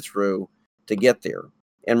to chew through to get there.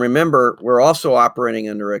 And remember, we're also operating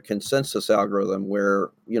under a consensus algorithm where,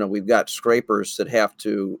 we've got scrapers that have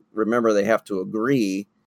to agree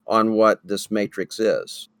on what this matrix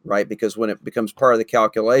is, right? Because when it becomes part of the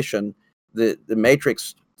calculation, the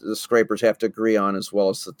matrix the scrapers have to agree on, as well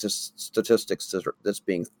as the statistics that's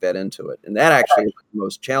being fed into it. And that actually is the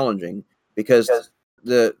most challenging, because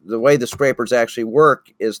the way the scrapers actually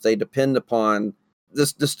work is they depend upon the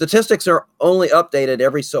statistics are only updated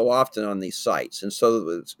every so often on these sites. And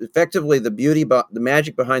so effectively the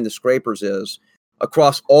magic behind the scrapers is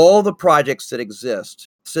across all the projects that exist,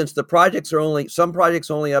 since some projects only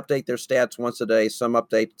update their stats once a day, some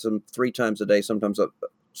update them 3 times a day, sometimes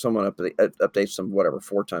someone updates them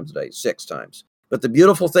 4 times a day, 6 times. But the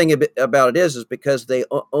beautiful thing about it is because they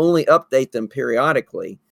only update them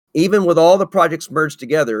periodically, even with all the projects merged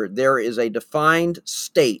together, there is a defined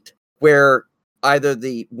state where either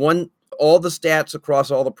all the stats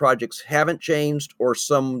across all the projects haven't changed, or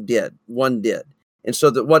one did. And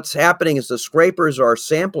so what's happening is the scrapers are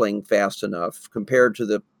sampling fast enough compared to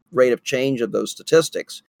the rate of change of those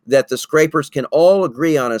statistics that the scrapers can all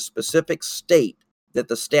agree on a specific state that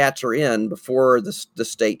the stats are in before the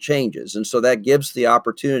state changes. And so that gives the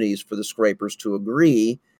opportunities for the scrapers to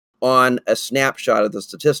agree on a snapshot of the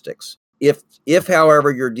statistics. If,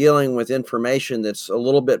 however, you're dealing with information that's a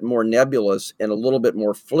little bit more nebulous and a little bit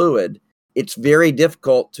more fluid, it's very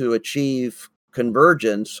difficult to achieve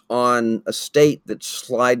convergence on a state that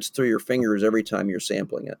slides through your fingers every time you're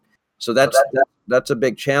sampling it. So that's a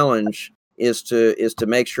big challenge, is to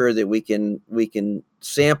make sure that we can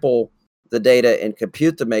sample the data and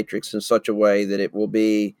compute the matrix in such a way that it will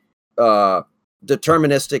be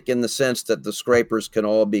deterministic in the sense that the scrapers can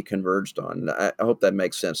all be converged on. I hope that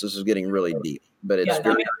makes sense. This is getting really deep, but it's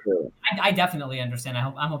very cool. I definitely understand.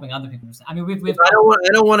 I'm hoping other people understand. I mean,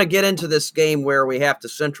 I don't want to get into this game where we have to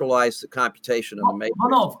centralize the computation of the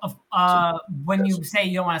matrix. When you say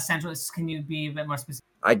you don't want to centralize, can you be a bit more specific?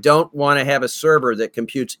 I don't want to have a server that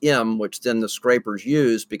computes M, which then the scrapers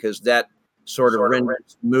use, because that sort of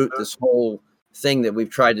renders moot this whole thing that we've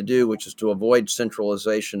tried to do, which is to avoid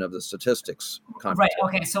centralization of the statistics. Right.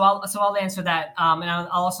 Okay. So I'll answer that, and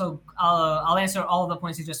I'll answer all of the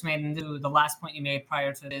points you just made, and do the last point you made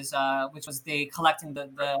prior to this, which was the collecting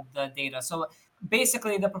the data. So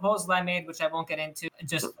basically, the proposal I made, which I won't get into,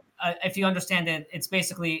 just if you understand it, it's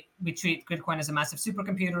basically we treat Gridcoin as a massive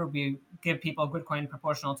supercomputer. We give people Gridcoin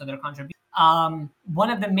proportional to their contribution. One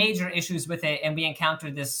of the major issues with it, and we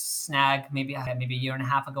encountered this snag maybe a year and a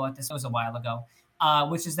half ago. It was a while ago,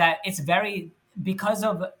 which is that it's because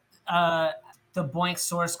of the BOINC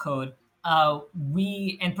source code.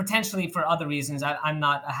 We, and potentially for other reasons, I'm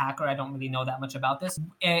not a hacker, I don't really know that much about this.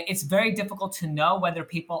 It's very difficult to know whether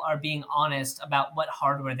people are being honest about what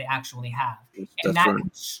hardware they actually have. And that can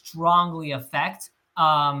strongly affect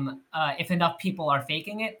if enough people are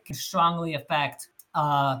faking it, can strongly affect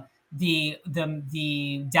the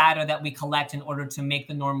data that we collect in order to make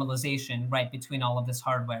the normalization right between all of this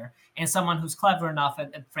hardware. And someone who's clever enough,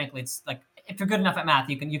 and frankly, it's like if you're good enough at math,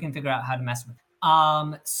 you can figure out how to mess with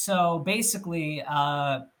it. So basically,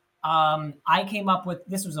 I came up with,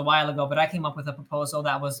 this was a while ago, but I came up with a proposal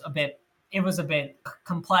that was a bit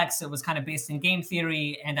complex. It was kind of based in game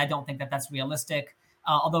theory, and I don't think that that's realistic.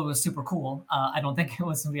 Although it was super cool, I don't think it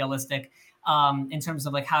was realistic in terms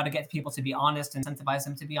of like how to get people to be honest and incentivize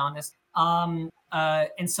them to be honest. And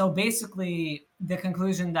so basically, the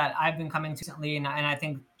conclusion that I've been coming to recently, and I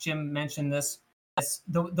think Jim mentioned this,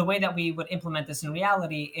 the way that we would implement this in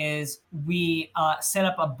reality is we set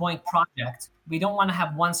up a BOINC project. We don't want to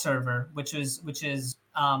have one server, which is what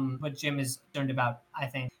Jim is concerned about, I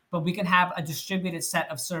think. But we can have a distributed set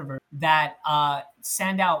of servers that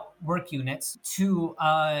send out work units to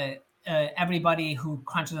everybody who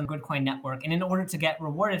crunches on Gridcoin network. And in order to get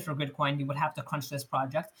rewarded for Gridcoin, you would have to crunch this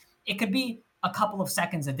project. It could be a couple of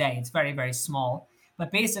seconds a day. It's very, very small.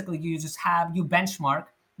 But basically, you benchmark.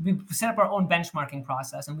 We set up our own benchmarking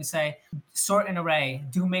process, and we say, sort an array,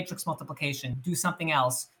 do matrix multiplication, do something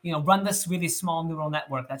else, run this really small neural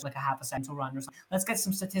network that's like a half a second to run or something. Let's get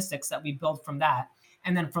some statistics that we build from that.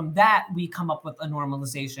 And then from that, we come up with a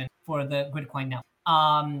normalization for the Gridcoin network.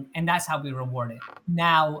 And that's how we reward it.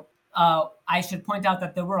 Now, I should point out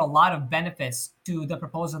that there were a lot of benefits to the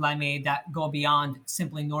proposal I made that go beyond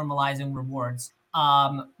simply normalizing rewards.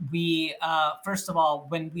 First of all,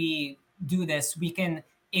 when we do this,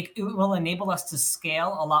 it will enable us to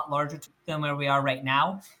scale a lot larger than where we are right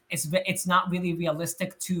now. It's not really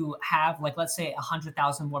realistic to have, like, let's say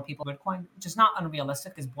 100,000 more people in Bitcoin, which is not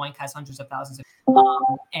unrealistic because BOINC has hundreds of thousands.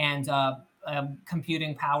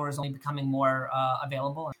 Computing power is only becoming more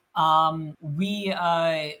available. We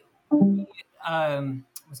have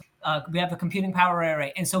a computing power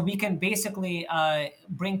array, and so we can basically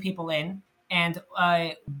bring people in. And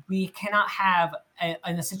we cannot have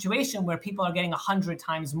in a situation where people are getting 100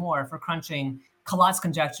 times more for crunching Collatz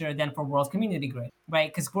conjecture than for World Community Grid, right?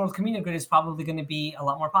 Because World Community Grid is probably going to be a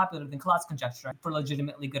lot more popular than Collatz conjecture for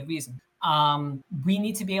legitimately good reason. We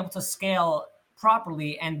need to be able to scale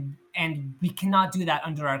properly, and we cannot do that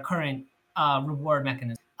under our current reward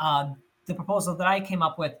mechanism. The proposal that I came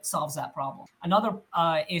up with solves that problem. Another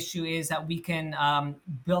issue is that we can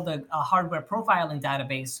build a hardware profiling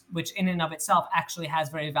database, which in and of itself actually has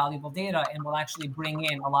very valuable data and will actually bring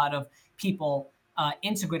in a lot of people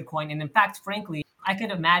into Gridcoin. And in fact, frankly, I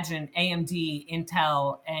could imagine AMD,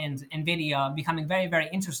 Intel, and NVIDIA becoming very, very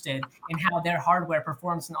interested in how their hardware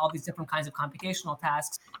performs in all these different kinds of computational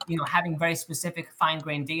tasks, having very specific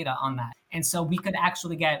fine-grained data on that. And so we could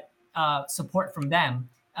actually get support from them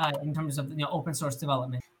in terms of open source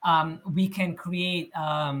development. We can create.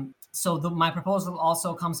 My proposal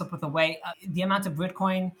also comes up with a way. The amount of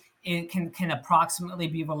Gridcoin can approximately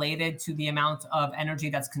be related to the amount of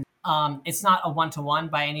energy that's. It's not a one-to-one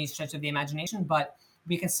by any stretch of the imagination, but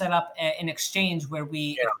we can set up an exchange where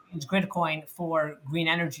we exchange Gridcoin for green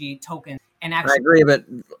energy tokens. And actually, I agree, but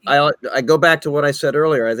I go back to what I said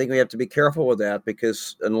earlier. I think we have to be careful with that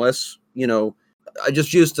because unless I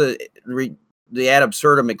just used the ad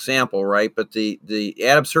absurdum example, right? But the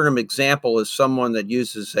ad absurdum example is someone that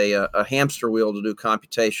uses a hamster wheel to do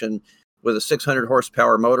computation with a 600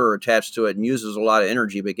 horsepower motor attached to it and uses a lot of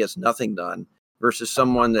energy but gets nothing done, versus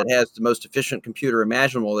someone that has the most efficient computer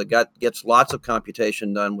imaginable that gets lots of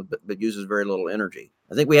computation done but uses very little energy.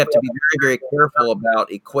 I think we have to be very, very careful about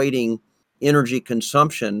equating energy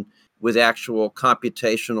consumption with actual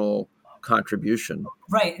computational contribution.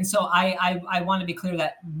 Right. And so I want to be clear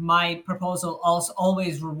that my proposal also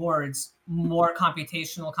always rewards more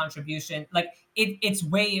computational contribution. Like it's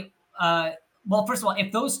way, well, first of all,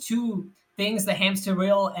 if those two things, the hamster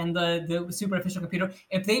wheel and the super efficient computer,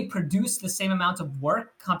 if they produce the same amount of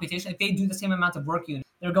work, computation, if they do the same amount of work unit,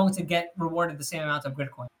 they're going to get rewarded the same amount of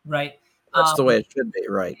Gridcoin, right? That's the way it should be,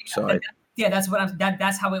 right? So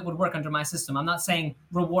that's how it would work under my system. I'm not saying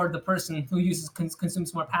reward the person who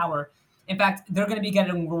consumes more power. In fact, they're going to be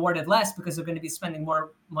getting rewarded less because they're going to be spending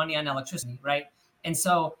more money on electricity, right? And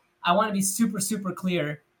so I want to be super, super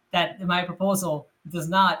clear that my proposal does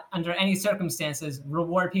not, under any circumstances,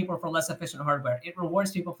 reward people for less efficient hardware. It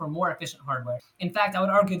rewards people for more efficient hardware. In fact, I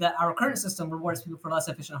would argue that our current system rewards people for less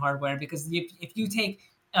efficient hardware because if you take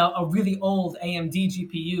a really old AMD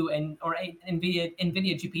GPU or NVIDIA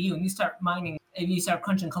GPU and you start mining, and you start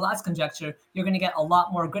crunching Collatz conjecture, you're going to get a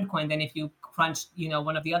lot more Gridcoin than if you crunch,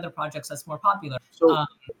 one of the other projects that's more popular,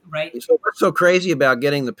 right? So what's so crazy about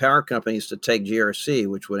getting the power companies to take GRC,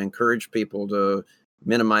 which would encourage people to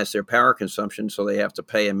minimize their power consumption, so they have to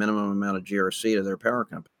pay a minimum amount of GRC to their power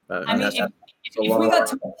company. I mean, if we got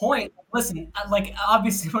to a point, listen, like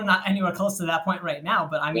obviously we're not anywhere close to that point right now,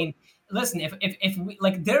 but I mean, listen, if we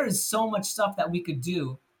like, there is so much stuff that we could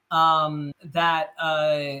do that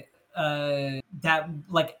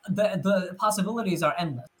like the possibilities are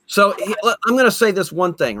endless. So I'm going to say this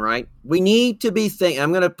one thing, right? We need to be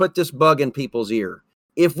I'm going to put this bug in people's ear.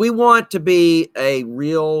 If we want to be a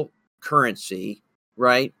real currency,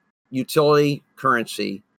 right? Utility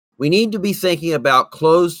currency, we need to be thinking about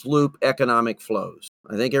closed loop economic flows.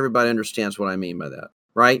 I think everybody understands what I mean by that,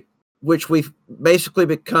 right? Which we've basically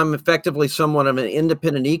become effectively somewhat of an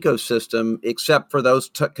independent ecosystem, except for those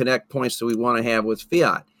connect points that we want to have with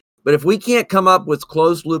fiat. But if we can't come up with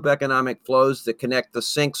closed loop economic flows that connect the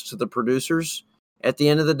sinks to the producers at the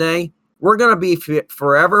end of the day, we're going to be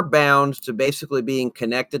forever bound to basically being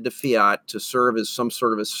connected to fiat to serve as some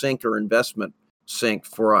sort of a sink or investment sink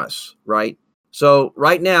for us, right? So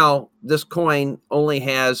right now, this coin only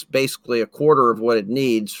has basically a quarter of what it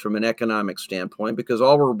needs from an economic standpoint, because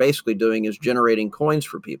all we're basically doing is generating coins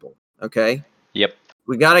for people. Okay. Yep.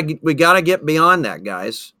 We gotta get beyond that,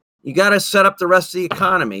 guys. You got to set up the rest of the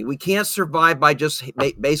economy. We can't survive by just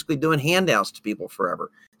basically doing handouts to people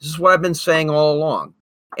forever. This is what I've been saying all along.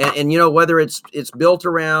 And you know, whether it's built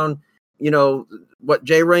around, you know, what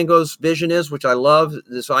Jay Ringo's vision is, which I love,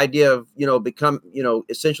 this idea of, you know,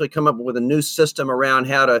 essentially come up with a new system around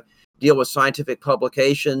how to deal with scientific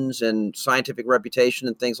publications and scientific reputation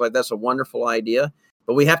and things like that. That's a wonderful idea.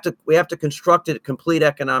 But we have to construct a complete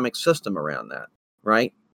economic system around that,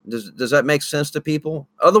 right? Does that make sense to people?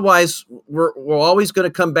 Otherwise, we're always going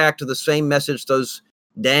to come back to the same message those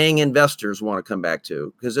dang investors want to come back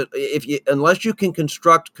to. Because unless you can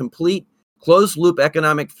construct complete closed loop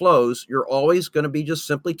economic flows, you're always going to be just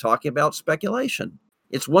simply talking about speculation.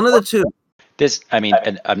 It's one of the two. I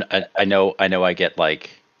know I get I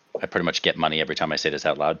pretty much get money every time I say this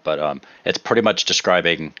out loud, but it's pretty much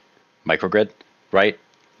describing microgrid, right?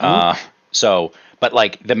 Mm-hmm. But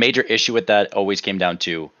like the major issue with that always came down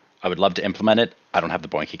to, I would love to implement it. I don't have the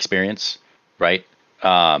BOINC experience, right?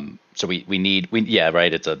 So we need,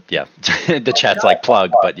 right. It's the chat's like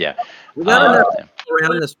plug, but yeah. We got enough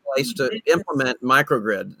around this place to implement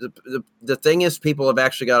microgrid. The thing is, people have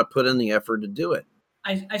actually got to put in the effort to do it.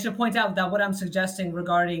 I should point out that what I'm suggesting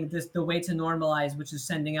regarding the way to normalize, which is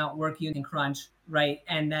sending out work union crunch, right?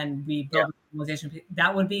 And then we build normalization,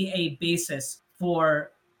 that would be a basis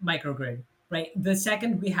for microgrid. Right. The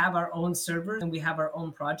second we have our own servers and we have our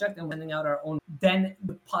own project and sending out our own, then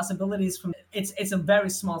the possibilities from it's a very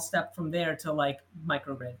small step from there to like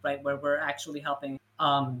microgrid, right? Where we're actually helping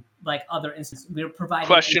like other instances. We're providing.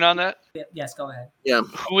 Question on that? Yes, go ahead. Yeah.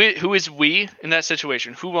 Who is we in that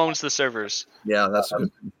situation? Who owns the servers? Yeah, that's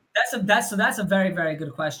good. That's a very, very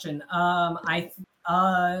good question.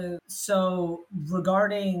 So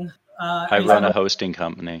regarding I run a hosting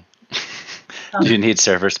company. You need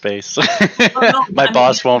server space. My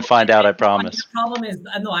boss won't find out, I promise. The problem is,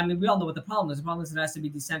 we all know what the problem is. The problem is it has to be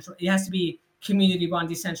decentralized. It has to be community run,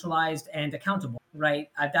 decentralized, and accountable, right?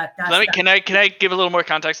 Can I give a little more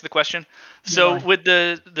context to the question? So with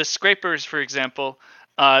the scrapers, for example,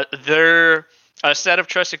 they're a set of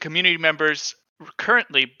trusted community members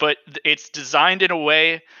currently, but it's designed in a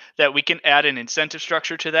way that we can add an incentive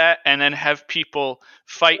structure to that and then have people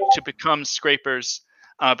fight to become scrapers.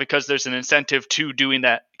 Because there's an incentive to doing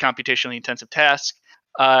that computationally intensive task.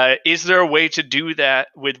 Is there a way to do that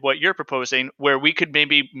with what you're proposing, where we could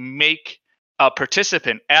maybe add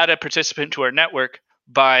a participant to our network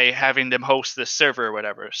by having them host this server or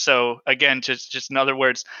whatever? So again, just in other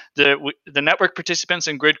words, the network participants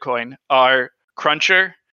in Gridcoin are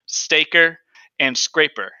Cruncher, Staker, and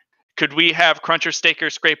Scraper. Could we have Cruncher,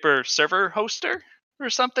 Staker, Scraper server hoster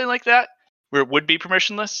or something like that, where it would be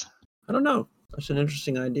permissionless? I don't know. That's an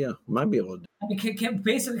interesting idea. Might be able to do.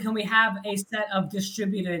 Can we have a set of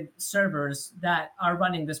distributed servers that are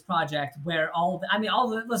running this project where all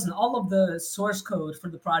of the source code for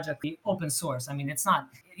the project be open source? I mean, it's not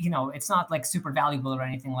like super valuable or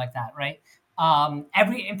anything like that, right?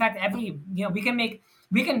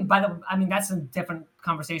 That's a different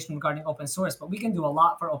conversation regarding open source, but we can do a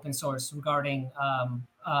lot for open source regarding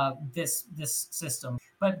this system.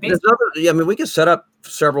 But basically, we can set up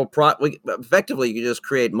several effectively you can just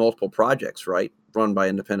create multiple projects, right? Run by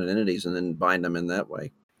independent entities and then bind them in that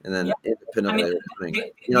way. And then independently,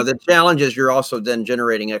 the challenge is you're also then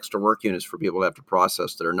generating extra work units for people to have to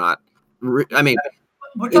process that are not. It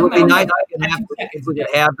would be nice if we could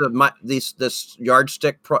have this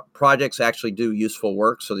yardstick projects actually do useful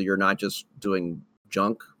work, so that you're not just doing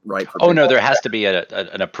junk right? For Oh no, there has to be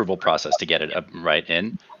an approval process to get it right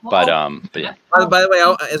in. But yeah. By the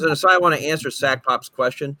way, as an aside, I want to answer Sackpop's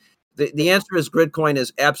question. The answer is Gridcoin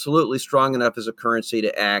is absolutely strong enough as a currency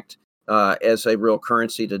to act as a real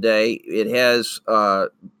currency today. It has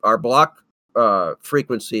our block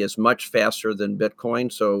frequency is much faster than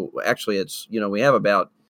Bitcoin. So actually, it's we have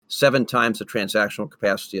about 7 times the transactional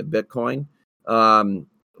capacity of Bitcoin.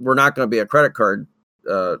 We're not going to be a credit card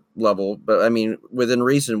level, but I mean, within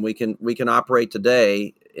reason, we can operate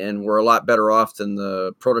today, and we're a lot better off than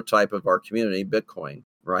the prototype of our community, Bitcoin,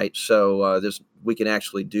 right? So we can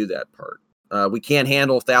actually do that part. We can't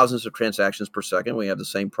handle thousands of transactions per second. We have the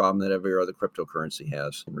same problem that every other cryptocurrency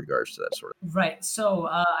has in regards to that sort of. Right. So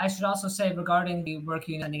I should also say regarding the work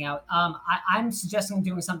you're sending out, I'm suggesting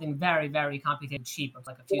doing something very, very complicated, cheap, of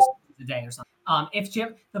like a few cents a day or something. If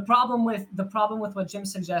Jim, the problem with what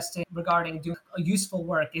Jim's suggesting regarding doing useful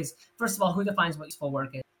work is, first of all, who defines what useful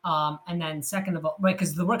work is, and then second of all, right,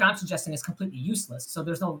 because the work I'm suggesting is completely useless. So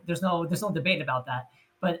there's no debate about that.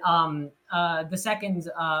 But the second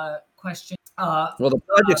question. Well, the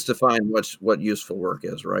projects define what useful work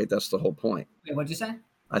is, right? That's the whole point. Wait, what'd you say?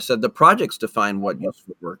 I said the projects define what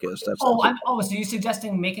useful work is. That's so you're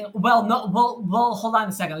suggesting making? Well, no. Well, hold on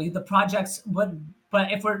a second. The projects would.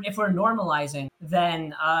 But if we're normalizing,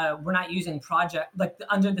 then we're not using project like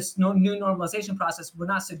under this new normalization process.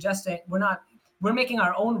 We're making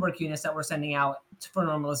our own work units that we're sending out for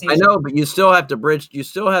normalization. I know, but you still have to bridge. You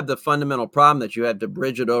still have the fundamental problem that you have to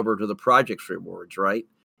bridge it over to the project's rewards, right?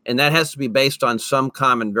 And that has to be based on some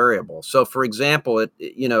common variable. So, for example,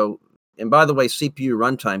 and by the way, CPU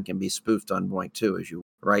runtime can be spoofed on BOINC too,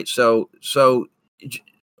 right? So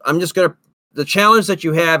I'm just gonna. The challenge that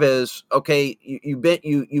you have is, okay, you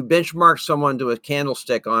benchmark someone to a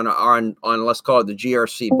candlestick on let's call it the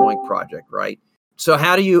GRC BOINC project, right? So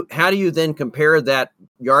how do you then compare that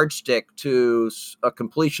yardstick to a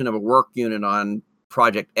completion of a work unit on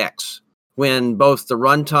project X when both the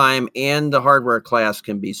runtime and the hardware class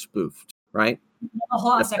can be spoofed, right?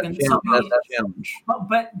 Hold on a second. That's a challenge. But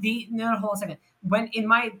hold on a second. When in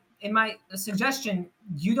my suggestion,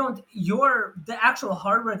 the actual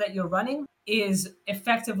hardware that you're running is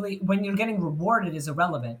effectively, when you're getting rewarded, is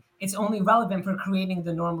irrelevant. It's only relevant for creating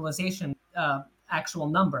the normalization actual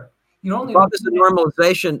number. You're only the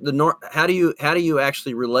normalization. How do you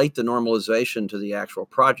actually relate the normalization to the actual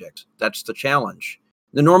project? That's the challenge.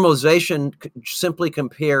 The normalization simply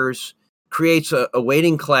creates a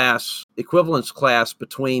weighting class, equivalence class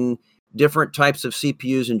between different types of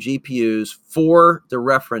CPUs and GPUs for the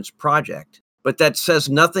reference project. But that says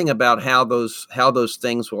nothing about how those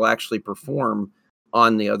things will actually perform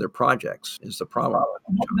on the other projects is the problem.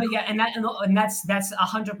 But yeah, and that's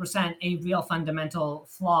 100% a real fundamental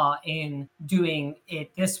flaw in doing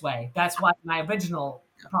it this way. That's why my original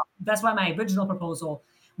proposal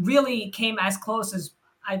really came as close as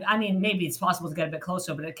I mean, maybe it's possible to get a bit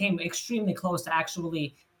closer, but it came extremely close to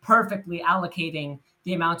actually perfectly allocating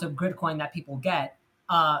the amount of Gridcoin that people get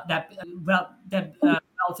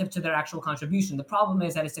relative to their actual contribution. The problem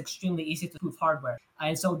is that it's extremely easy to spoof hardware.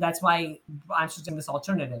 And so that's why I'm suggesting this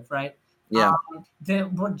alternative, right? Yeah.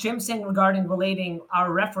 What Jim's saying regarding relating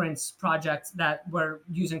our reference project that we're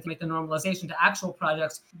using to make the normalization to actual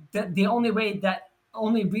projects, the only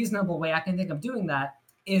reasonable way I can think of doing that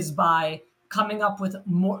is by coming up with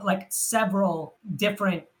more like several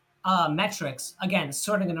different metrics. Again,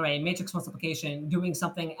 sorting an array, matrix multiplication, doing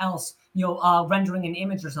something else, rendering an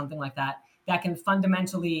image or something like that can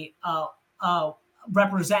fundamentally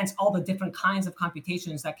represent all the different kinds of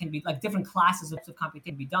computations that can be, like different classes of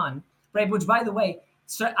computation can be done. Right, which by the way,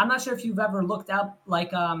 so I'm not sure if you've ever looked up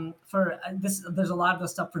like for this. There's a lot of the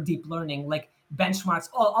stuff for deep learning, like benchmarks,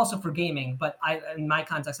 also for gaming. But in my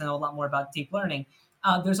context, I know a lot more about deep learning.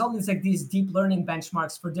 There's all these deep learning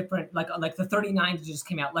benchmarks for different like the 3090 just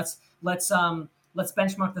came out. Let's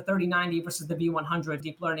benchmark the 3090 versus the V100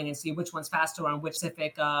 deep learning and see which one's faster on which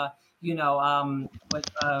specific neural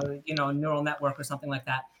network or something like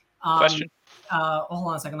that. Question. Hold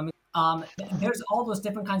on a second. Let me. There's all those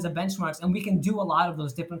different kinds of benchmarks, and we can do a lot of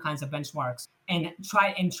those different kinds of benchmarks and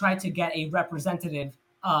try to get a representative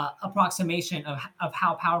approximation of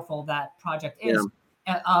how powerful that project is.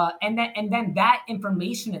 Yeah. And then that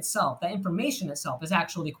information itself is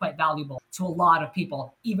actually quite valuable to a lot of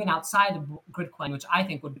people, even outside of Gridcoin, which I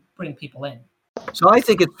think would bring people in. So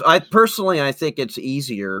I personally think it's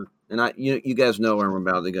easier. And you guys know where I'm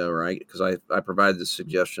about to go, right? Because I provided this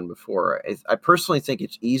suggestion before. I personally think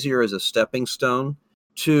it's easier as a stepping stone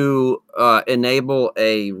to enable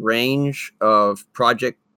a range of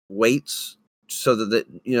project weights so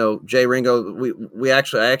that Jay Ringo,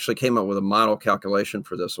 I actually came up with a model calculation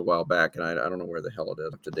for this a while back, and I don't know where the hell it is.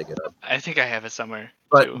 I have to dig it up. I think I have it somewhere.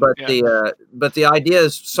 But too. the idea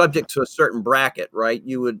is subject to a certain bracket, right?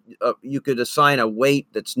 You could assign a weight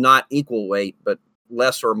that's not equal weight, but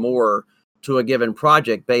less or more to a given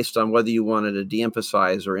project based on whether you wanted to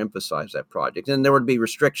de-emphasize or emphasize that project, and there would be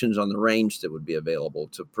restrictions on the range that would be available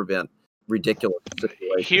to prevent ridiculous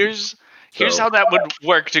situations. Here's how that would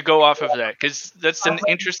work to go off of that, because that's an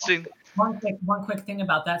interesting. One quick thing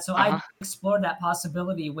about that. So I explored that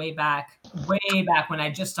possibility way back when I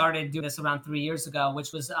just started doing this around 3 years ago,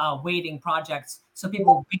 which was weighting projects. So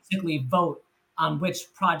people basically vote on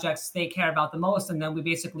which projects they care about the most, and then we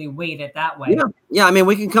basically weight it that way. Yeah. I mean,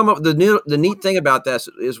 we can come up with the neat thing about that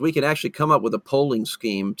is we can actually come up with a polling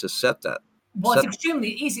scheme to set that. Well, it's extremely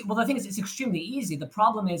easy. Well, the thing is, it's extremely easy. The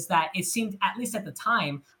problem is that it seemed, at least at the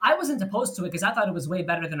time, I wasn't opposed to it because I thought it was way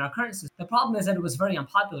better than our current system. The problem is that it was very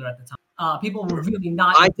unpopular at the time. People were really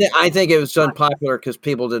not. I think it was unpopular because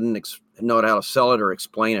people didn't know how to sell it or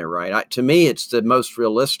explain it right. To me, it's the most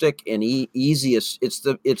realistic and easiest.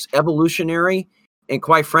 It's evolutionary, and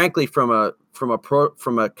quite frankly, from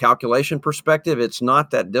a calculation perspective, it's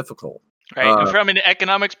not that difficult. Right. And from an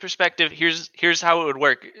economics perspective, here's how it would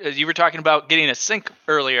work. As you were talking about getting a sink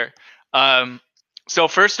earlier. So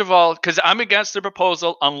first of all, because I'm against the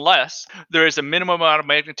proposal unless there is a minimum amount of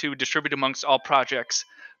magnitude distributed amongst all projects,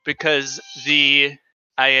 because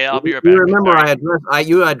I'll be right back. You remember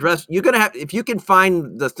you addressed. You're gonna have, if you can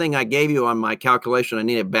find the thing I gave you on my calculation, I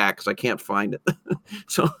need it back because I can't find it.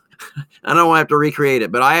 So I don't want to have to recreate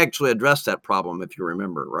it. But I actually addressed that problem, if you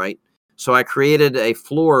remember, right? So I created a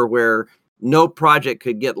floor where no project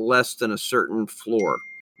could get less than a certain floor,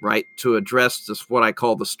 right, to address this, what I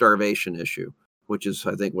call the starvation issue, which is,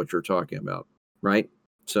 I think, what you're talking about, right?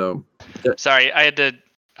 So, sorry, I had to.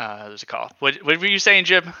 There's a call. What were you saying,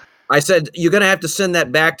 Jim? I said you're going to have to send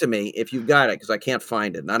that back to me if you've got it, because I can't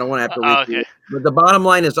find it, and I don't want to have to read it. But the bottom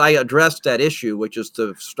line is, I addressed that issue, which is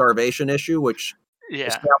the starvation issue, which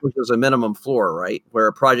establishes a minimum floor, right, where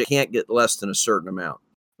a project can't get less than a certain amount.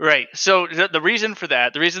 Right. So the reason for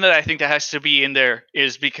that, the reason that I think that has to be in there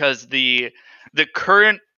is because the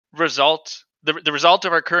current result, the result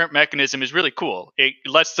of our current mechanism is really cool. It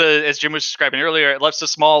lets as Jim was describing earlier, it lets the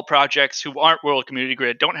small projects who aren't World Community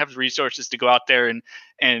Grid, don't have the resources to go out there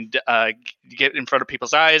and get in front of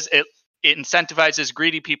people's eyes. It incentivizes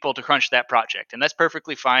greedy people to crunch that project, and that's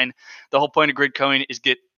perfectly fine. The whole point of Gridcoin is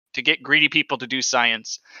to get greedy people to do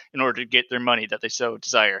science in order to get their money that they so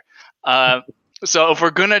desire. So if we're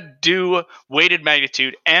going to do weighted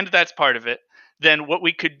magnitude, and that's part of it, then what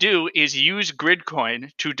we could do is use Gridcoin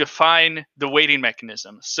to define the weighting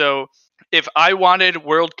mechanism. So if I wanted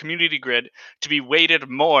World Community Grid to be weighted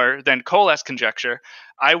more than Coalesce conjecture,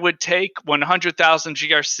 I would take 100,000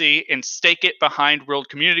 GRC and stake it behind World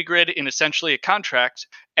Community Grid in essentially a contract.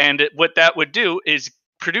 And what that would do is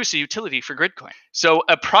produce a utility for Gridcoin. So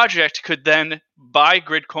a project could then buy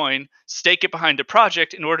Gridcoin, stake it behind a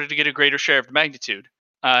project in order to get a greater share of the magnitude.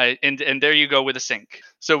 And there you go with a sink.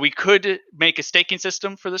 So we could make a staking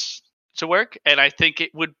system for this to work, and I think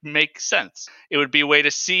it would make sense. It would be a way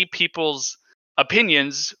to see people's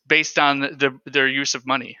opinions based on their use of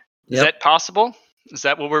money. Yep. Is that possible? Is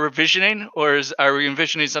that what we're envisioning, or are we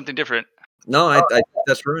envisioning something different? No, I think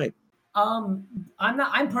that's right. I'm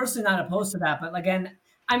personally not opposed to that, but again,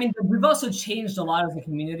 I mean, we've also changed a lot of the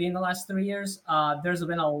community in the last 3 years. There's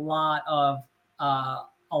been a lot of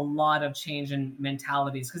change in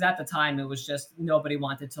mentalities, because at the time it was just nobody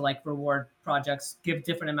wanted to reward projects, give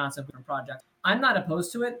different amounts of different projects. I'm not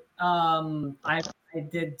opposed to it. I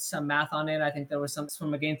did some math on it. I think there was some,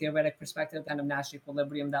 from a game theoretic perspective, kind of Nash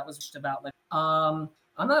equilibrium that was just about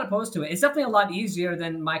I'm not opposed to it. It's definitely a lot easier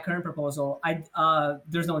than my current proposal.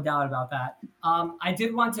 There's no doubt about that. I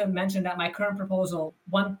did want to mention that my current proposal,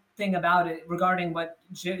 one thing about it regarding what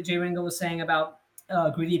Jay Ringo was saying about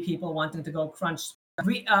greedy people wanting to go crunch.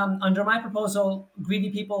 Under my proposal, greedy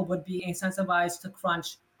people would be incentivized to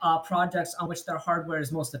crunch projects on which their hardware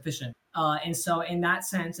is most efficient. And so in that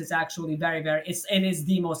sense, it's actually it is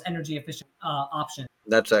the most energy efficient option.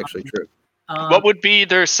 That's actually true. What would be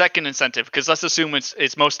their second incentive? Because let's assume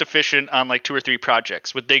it's most efficient on 2 or 3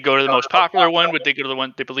 projects. Would they go to the most popular one? Would they go to the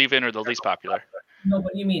one they believe in, or the least popular? No,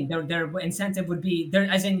 what do you mean? Their incentive would be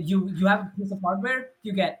as in you have a piece of hardware,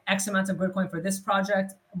 you get X amount of Gridcoin for this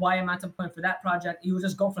project, Y amount of coin for that project. You would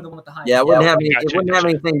just go for the one with the highest. Yeah, it wouldn't have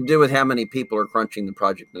anything to do with how many people are crunching the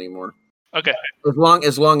project anymore. Okay.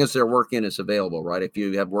 As long as their work unit is available, right? If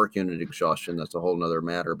you have work unit exhaustion, that's a whole other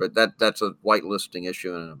matter. But that's a whitelisting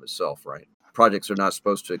issue in and of itself, right? Projects are not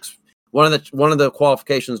supposed to one of the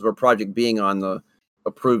qualifications of a project being on the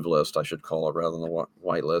approved list, I should call it, rather than the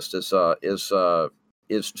white list, is that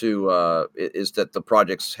the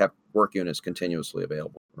projects have work units continuously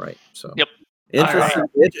available, right? So Yep. interesting,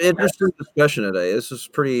 interesting discussion today. This is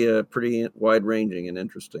pretty wide ranging and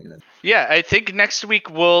interesting. Yeah, I think next week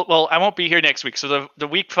I won't be here next week, so the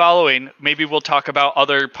week following, maybe we'll talk about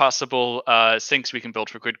other possible sinks we can build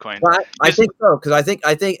for Gridcoin. Well, I think so, because I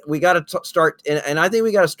think we got to start, and I think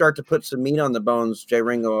we got to start to put some meat on the bones, Jay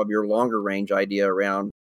Ringo, of your longer range idea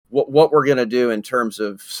around what we're going to do in terms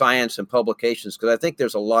of science and publications, because I think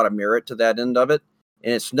there's a lot of merit to that end of it.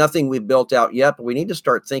 And it's nothing we've built out yet, but we need to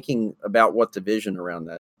start thinking about what the vision around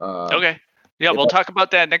that. Okay. Yeah, we'll talk about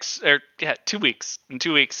that next, 2 weeks. In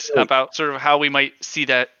 2 weeks, about sort of how we might see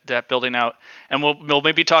that building out, and we'll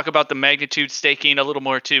maybe talk about the magnitude staking a little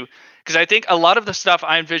more too, because I think a lot of the stuff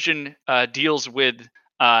I envision deals with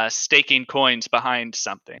staking coins behind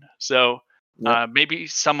something. So maybe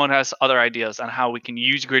someone has other ideas on how we can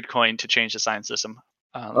use Gridcoin to change the science system.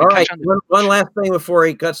 All right. One last thing before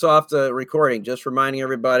he cuts off the recording, just reminding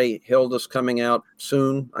everybody, Hilda's coming out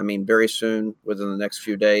soon. I mean, very soon, within the next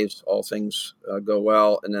few days, all things go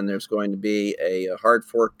well. And then there's going to be a hard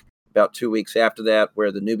fork about 2 weeks after that,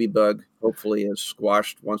 where the newbie bug hopefully is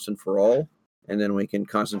squashed once and for all. And then we can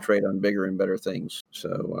concentrate on bigger and better things.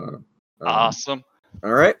 So awesome.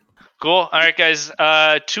 All right. Cool. All right, guys.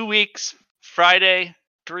 2 weeks, Friday,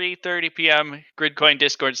 3:30 p.m. Gridcoin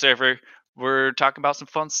Discord server. We're talking about some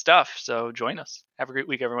fun stuff, so join us. Have a great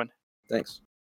week, everyone. Thanks.